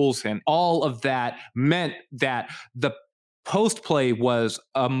defense rules and all of that meant that the post play was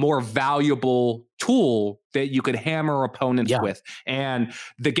a more valuable tool that you could hammer opponents with. And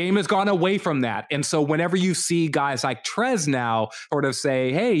the game has gone away from that. And so whenever you see guys like Trez now sort of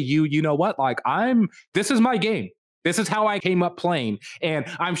say, hey, you know what? Like this is my game. This is how I came up playing. And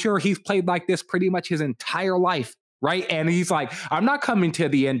I'm sure he's played like this pretty much his entire life. Right. And he's like, I'm not coming to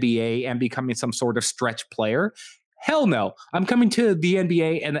the NBA and becoming some sort of stretch player. Hell no. I'm coming to the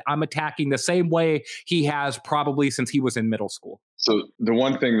NBA and I'm attacking the same way he has probably since he was in middle school. So the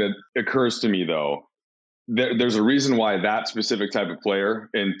one thing that occurs to me, though, there's a reason why that specific type of player,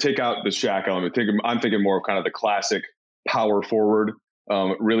 and take out the Shaq element, I'm thinking more of kind of the classic power forward.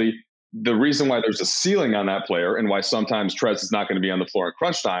 Really, the reason why there's a ceiling on that player and why sometimes Trez is not going to be on the floor in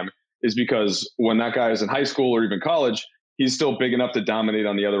crunch time is because when that guy is in high school or even college, he's still big enough to dominate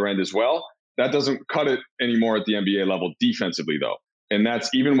on the other end as well. That doesn't cut it anymore at the NBA level defensively, though. And that's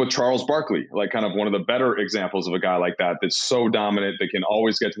even with Charles Barkley, like kind of one of the better examples of a guy like that that's so dominant, that can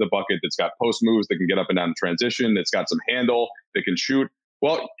always get to the bucket, that's got post moves, that can get up and down in transition, that's got some handle, that can shoot.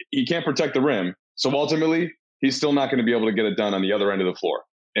 Well, he can't protect the rim. So ultimately, he's still not going to be able to get it done on the other end of the floor.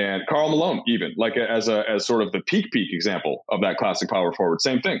 And Karl Malone, even like as sort of the peak example of that classic power forward,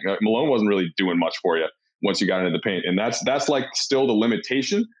 same thing. Malone wasn't really doing much for you once you got into the paint, and that's like still the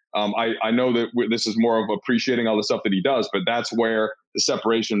limitation. I know that this is more of appreciating all the stuff that he does, but that's where the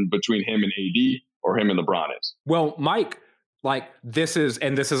separation between him and AD or him and LeBron is. Well, Mike, like this is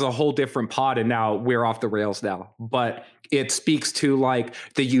a whole different pod, and now we're off the rails now, but it speaks to like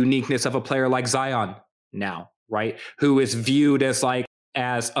the uniqueness of a player like Zion now, right? Who is viewed as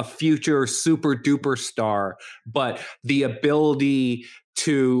a future super duper star, but the ability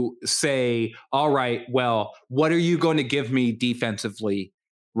to say, all right, well, what are you going to give me defensively,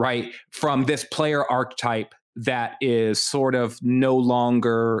 right? From this player archetype that is sort of no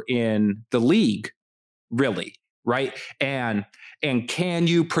longer in the league, really, right? And can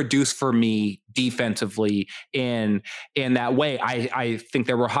you produce for me defensively in that way? I think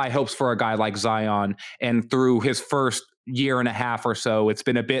there were high hopes for a guy like Zion, and through his first year and a half or so, it's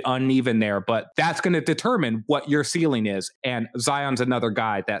been a bit uneven there, but that's going to determine what your ceiling is. And Zion's another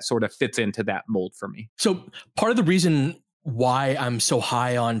guy that sort of fits into that mold for me. So part of the reason why I'm so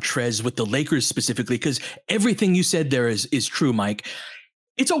high on Trez with the Lakers specifically, because everything you said there is true, Mike.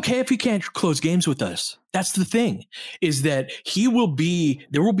 It's okay if you can't close games with us. That's the thing, is that there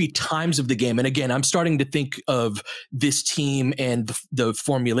will be times of the game. And again, I'm starting to think of this team and the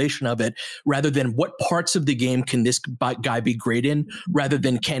formulation of it rather than what parts of the game can this guy be great in, rather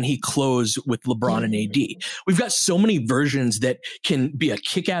than can he close with LeBron and AD. We've got so many versions that can be a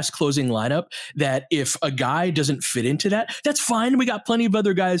kick-ass closing lineup that if a guy doesn't fit into that, that's fine. We got plenty of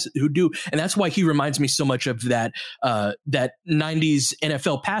other guys who do. And that's why he reminds me so much of that 90s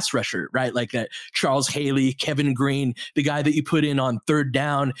NFL pass rusher, right? Like that Charles Haley, Kevin Green, the guy that you put in on third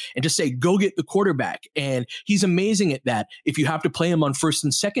down and just say, go get the quarterback. And he's amazing at that. If you have to play him on first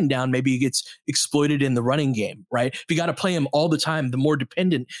and second down, maybe he gets exploited in the running game, right? If you got to play him all the time, the more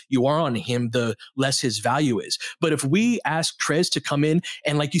dependent you are on him, the less his value is. But if we ask Trez to come in,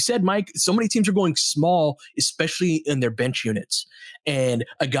 and like you said, Mike, so many teams are going small, especially in their bench units. And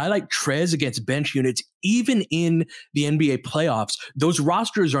a guy like Trez against bench units, even in the NBA playoffs, those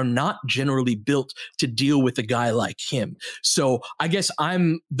rosters are not generally built to deal with a guy like him. So I guess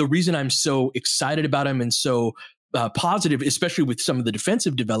the reason I'm so excited about him and so positive, especially with some of the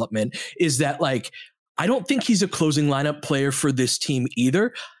defensive development, is that like, I don't think he's a closing lineup player for this team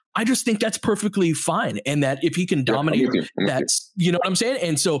either. I just think that's perfectly fine. And that if he can dominate, that's, you know what I'm saying?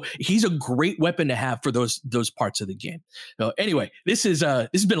 And so he's a great weapon to have for those parts of the game. So anyway, this has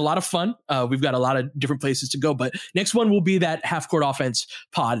been a lot of fun. We've got a lot of different places to go, but next one will be that half court offense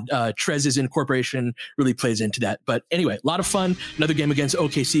pod. Trez's incorporation really plays into that. But anyway, a lot of fun. Another game against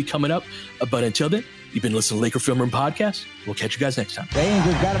OKC coming up. But until then, you've been listening to Laker Film Room Podcast. We'll catch you guys next time. James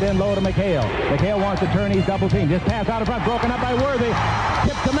has got it in low to McHale. McHale wants to turn. He's double team. Just pass out in front. Broken up by Worthy.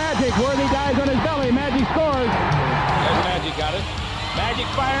 Tip to Magic. Worthy dives on his belly. Magic scores. There's Magic, got it. Magic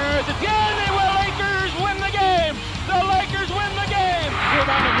fires again. They will. Lakers win the game. The Lakers win the game.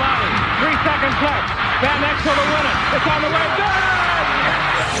 Rebound of Lonnie. 3 seconds left. Van Exel to win it. It's on the way. Good.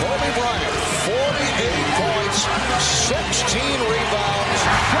 Kobe Bryant, 48 points, 16 rebounds.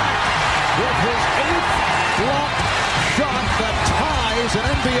 Shot with his 8th block shot that ties an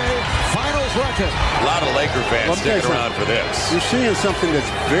NBA Finals record. A lot of Laker fans sticking around for this. You're seeing something that's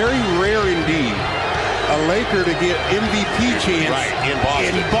very rare indeed. A Laker to get MVP chance in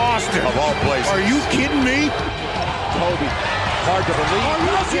Boston. Of all places. Are you kidding me? Kobe, hard to believe. Are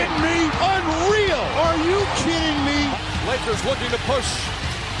you kidding me? Unreal. Are you kidding me? Lakers looking to push.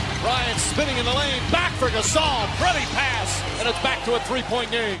 Bryant spinning in the lane. Back for Gasol. Pretty pass. And it's back to a 3-point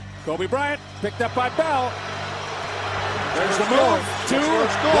game. Kobe Bryant picked up by Bell. There's the move. 2, 1.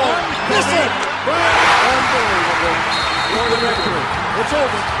 Miss it. Unbelievable. For the victory. It's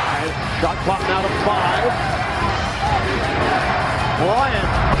over. Shot clock now to 5. Bryant.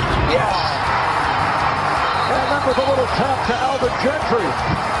 Yes. And that was a little tap to Alvin Gentry.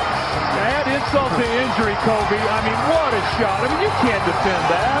 Add insult to injury, Kobe. I mean, what a shot. I mean, you can't defend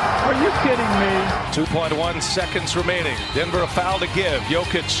that. Are you kidding me? 2.1 seconds remaining. Denver a foul to give.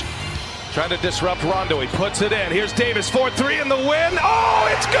 Jokic trying to disrupt Rondo. He puts it in. Here's Davis, 4-3 in the win. Oh,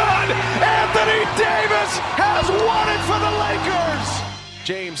 it's good! Anthony Davis has won it for the Lakers!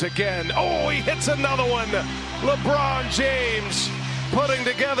 James again. Oh, he hits another one. LeBron James putting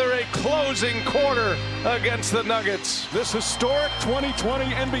together a closing quarter against the Nuggets. This historic 2020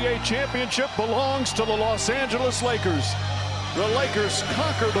 NBA championship belongs to the Los Angeles Lakers. The Lakers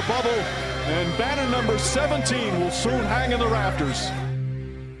conquer the bubble, and banner number 17 will soon hang in the rafters.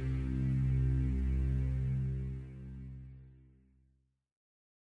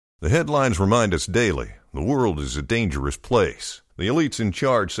 The headlines remind us daily, the world is a dangerous place. The elites in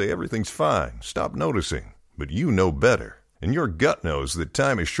charge say everything's fine, stop noticing. But you know better. And your gut knows that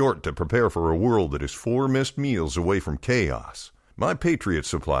time is short to prepare for a world that is 4 missed meals away from chaos. My Patriot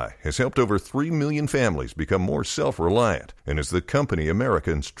Supply has helped over 3 million families become more self-reliant and is the company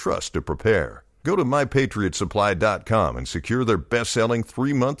Americans trust to prepare. Go to MyPatriotSupply.com and secure their best-selling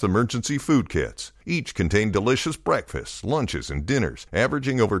 3-month emergency food kits. Each contain delicious breakfasts, lunches, and dinners,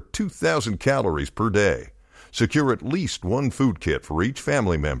 averaging over 2,000 calories per day. Secure at least 1 food kit for each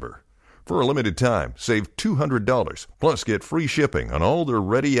family member. For a limited time, save $200, plus get free shipping on all their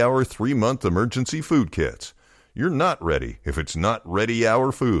Ready Hour 3-month emergency food kits. You're not ready if it's not Ready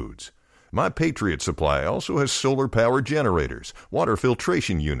Hour Foods. My Patriot Supply also has solar-powered generators, water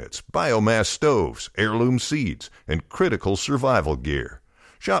filtration units, biomass stoves, heirloom seeds, and critical survival gear.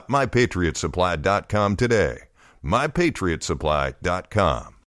 Shop MyPatriotSupply.com today.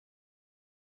 MyPatriotSupply.com.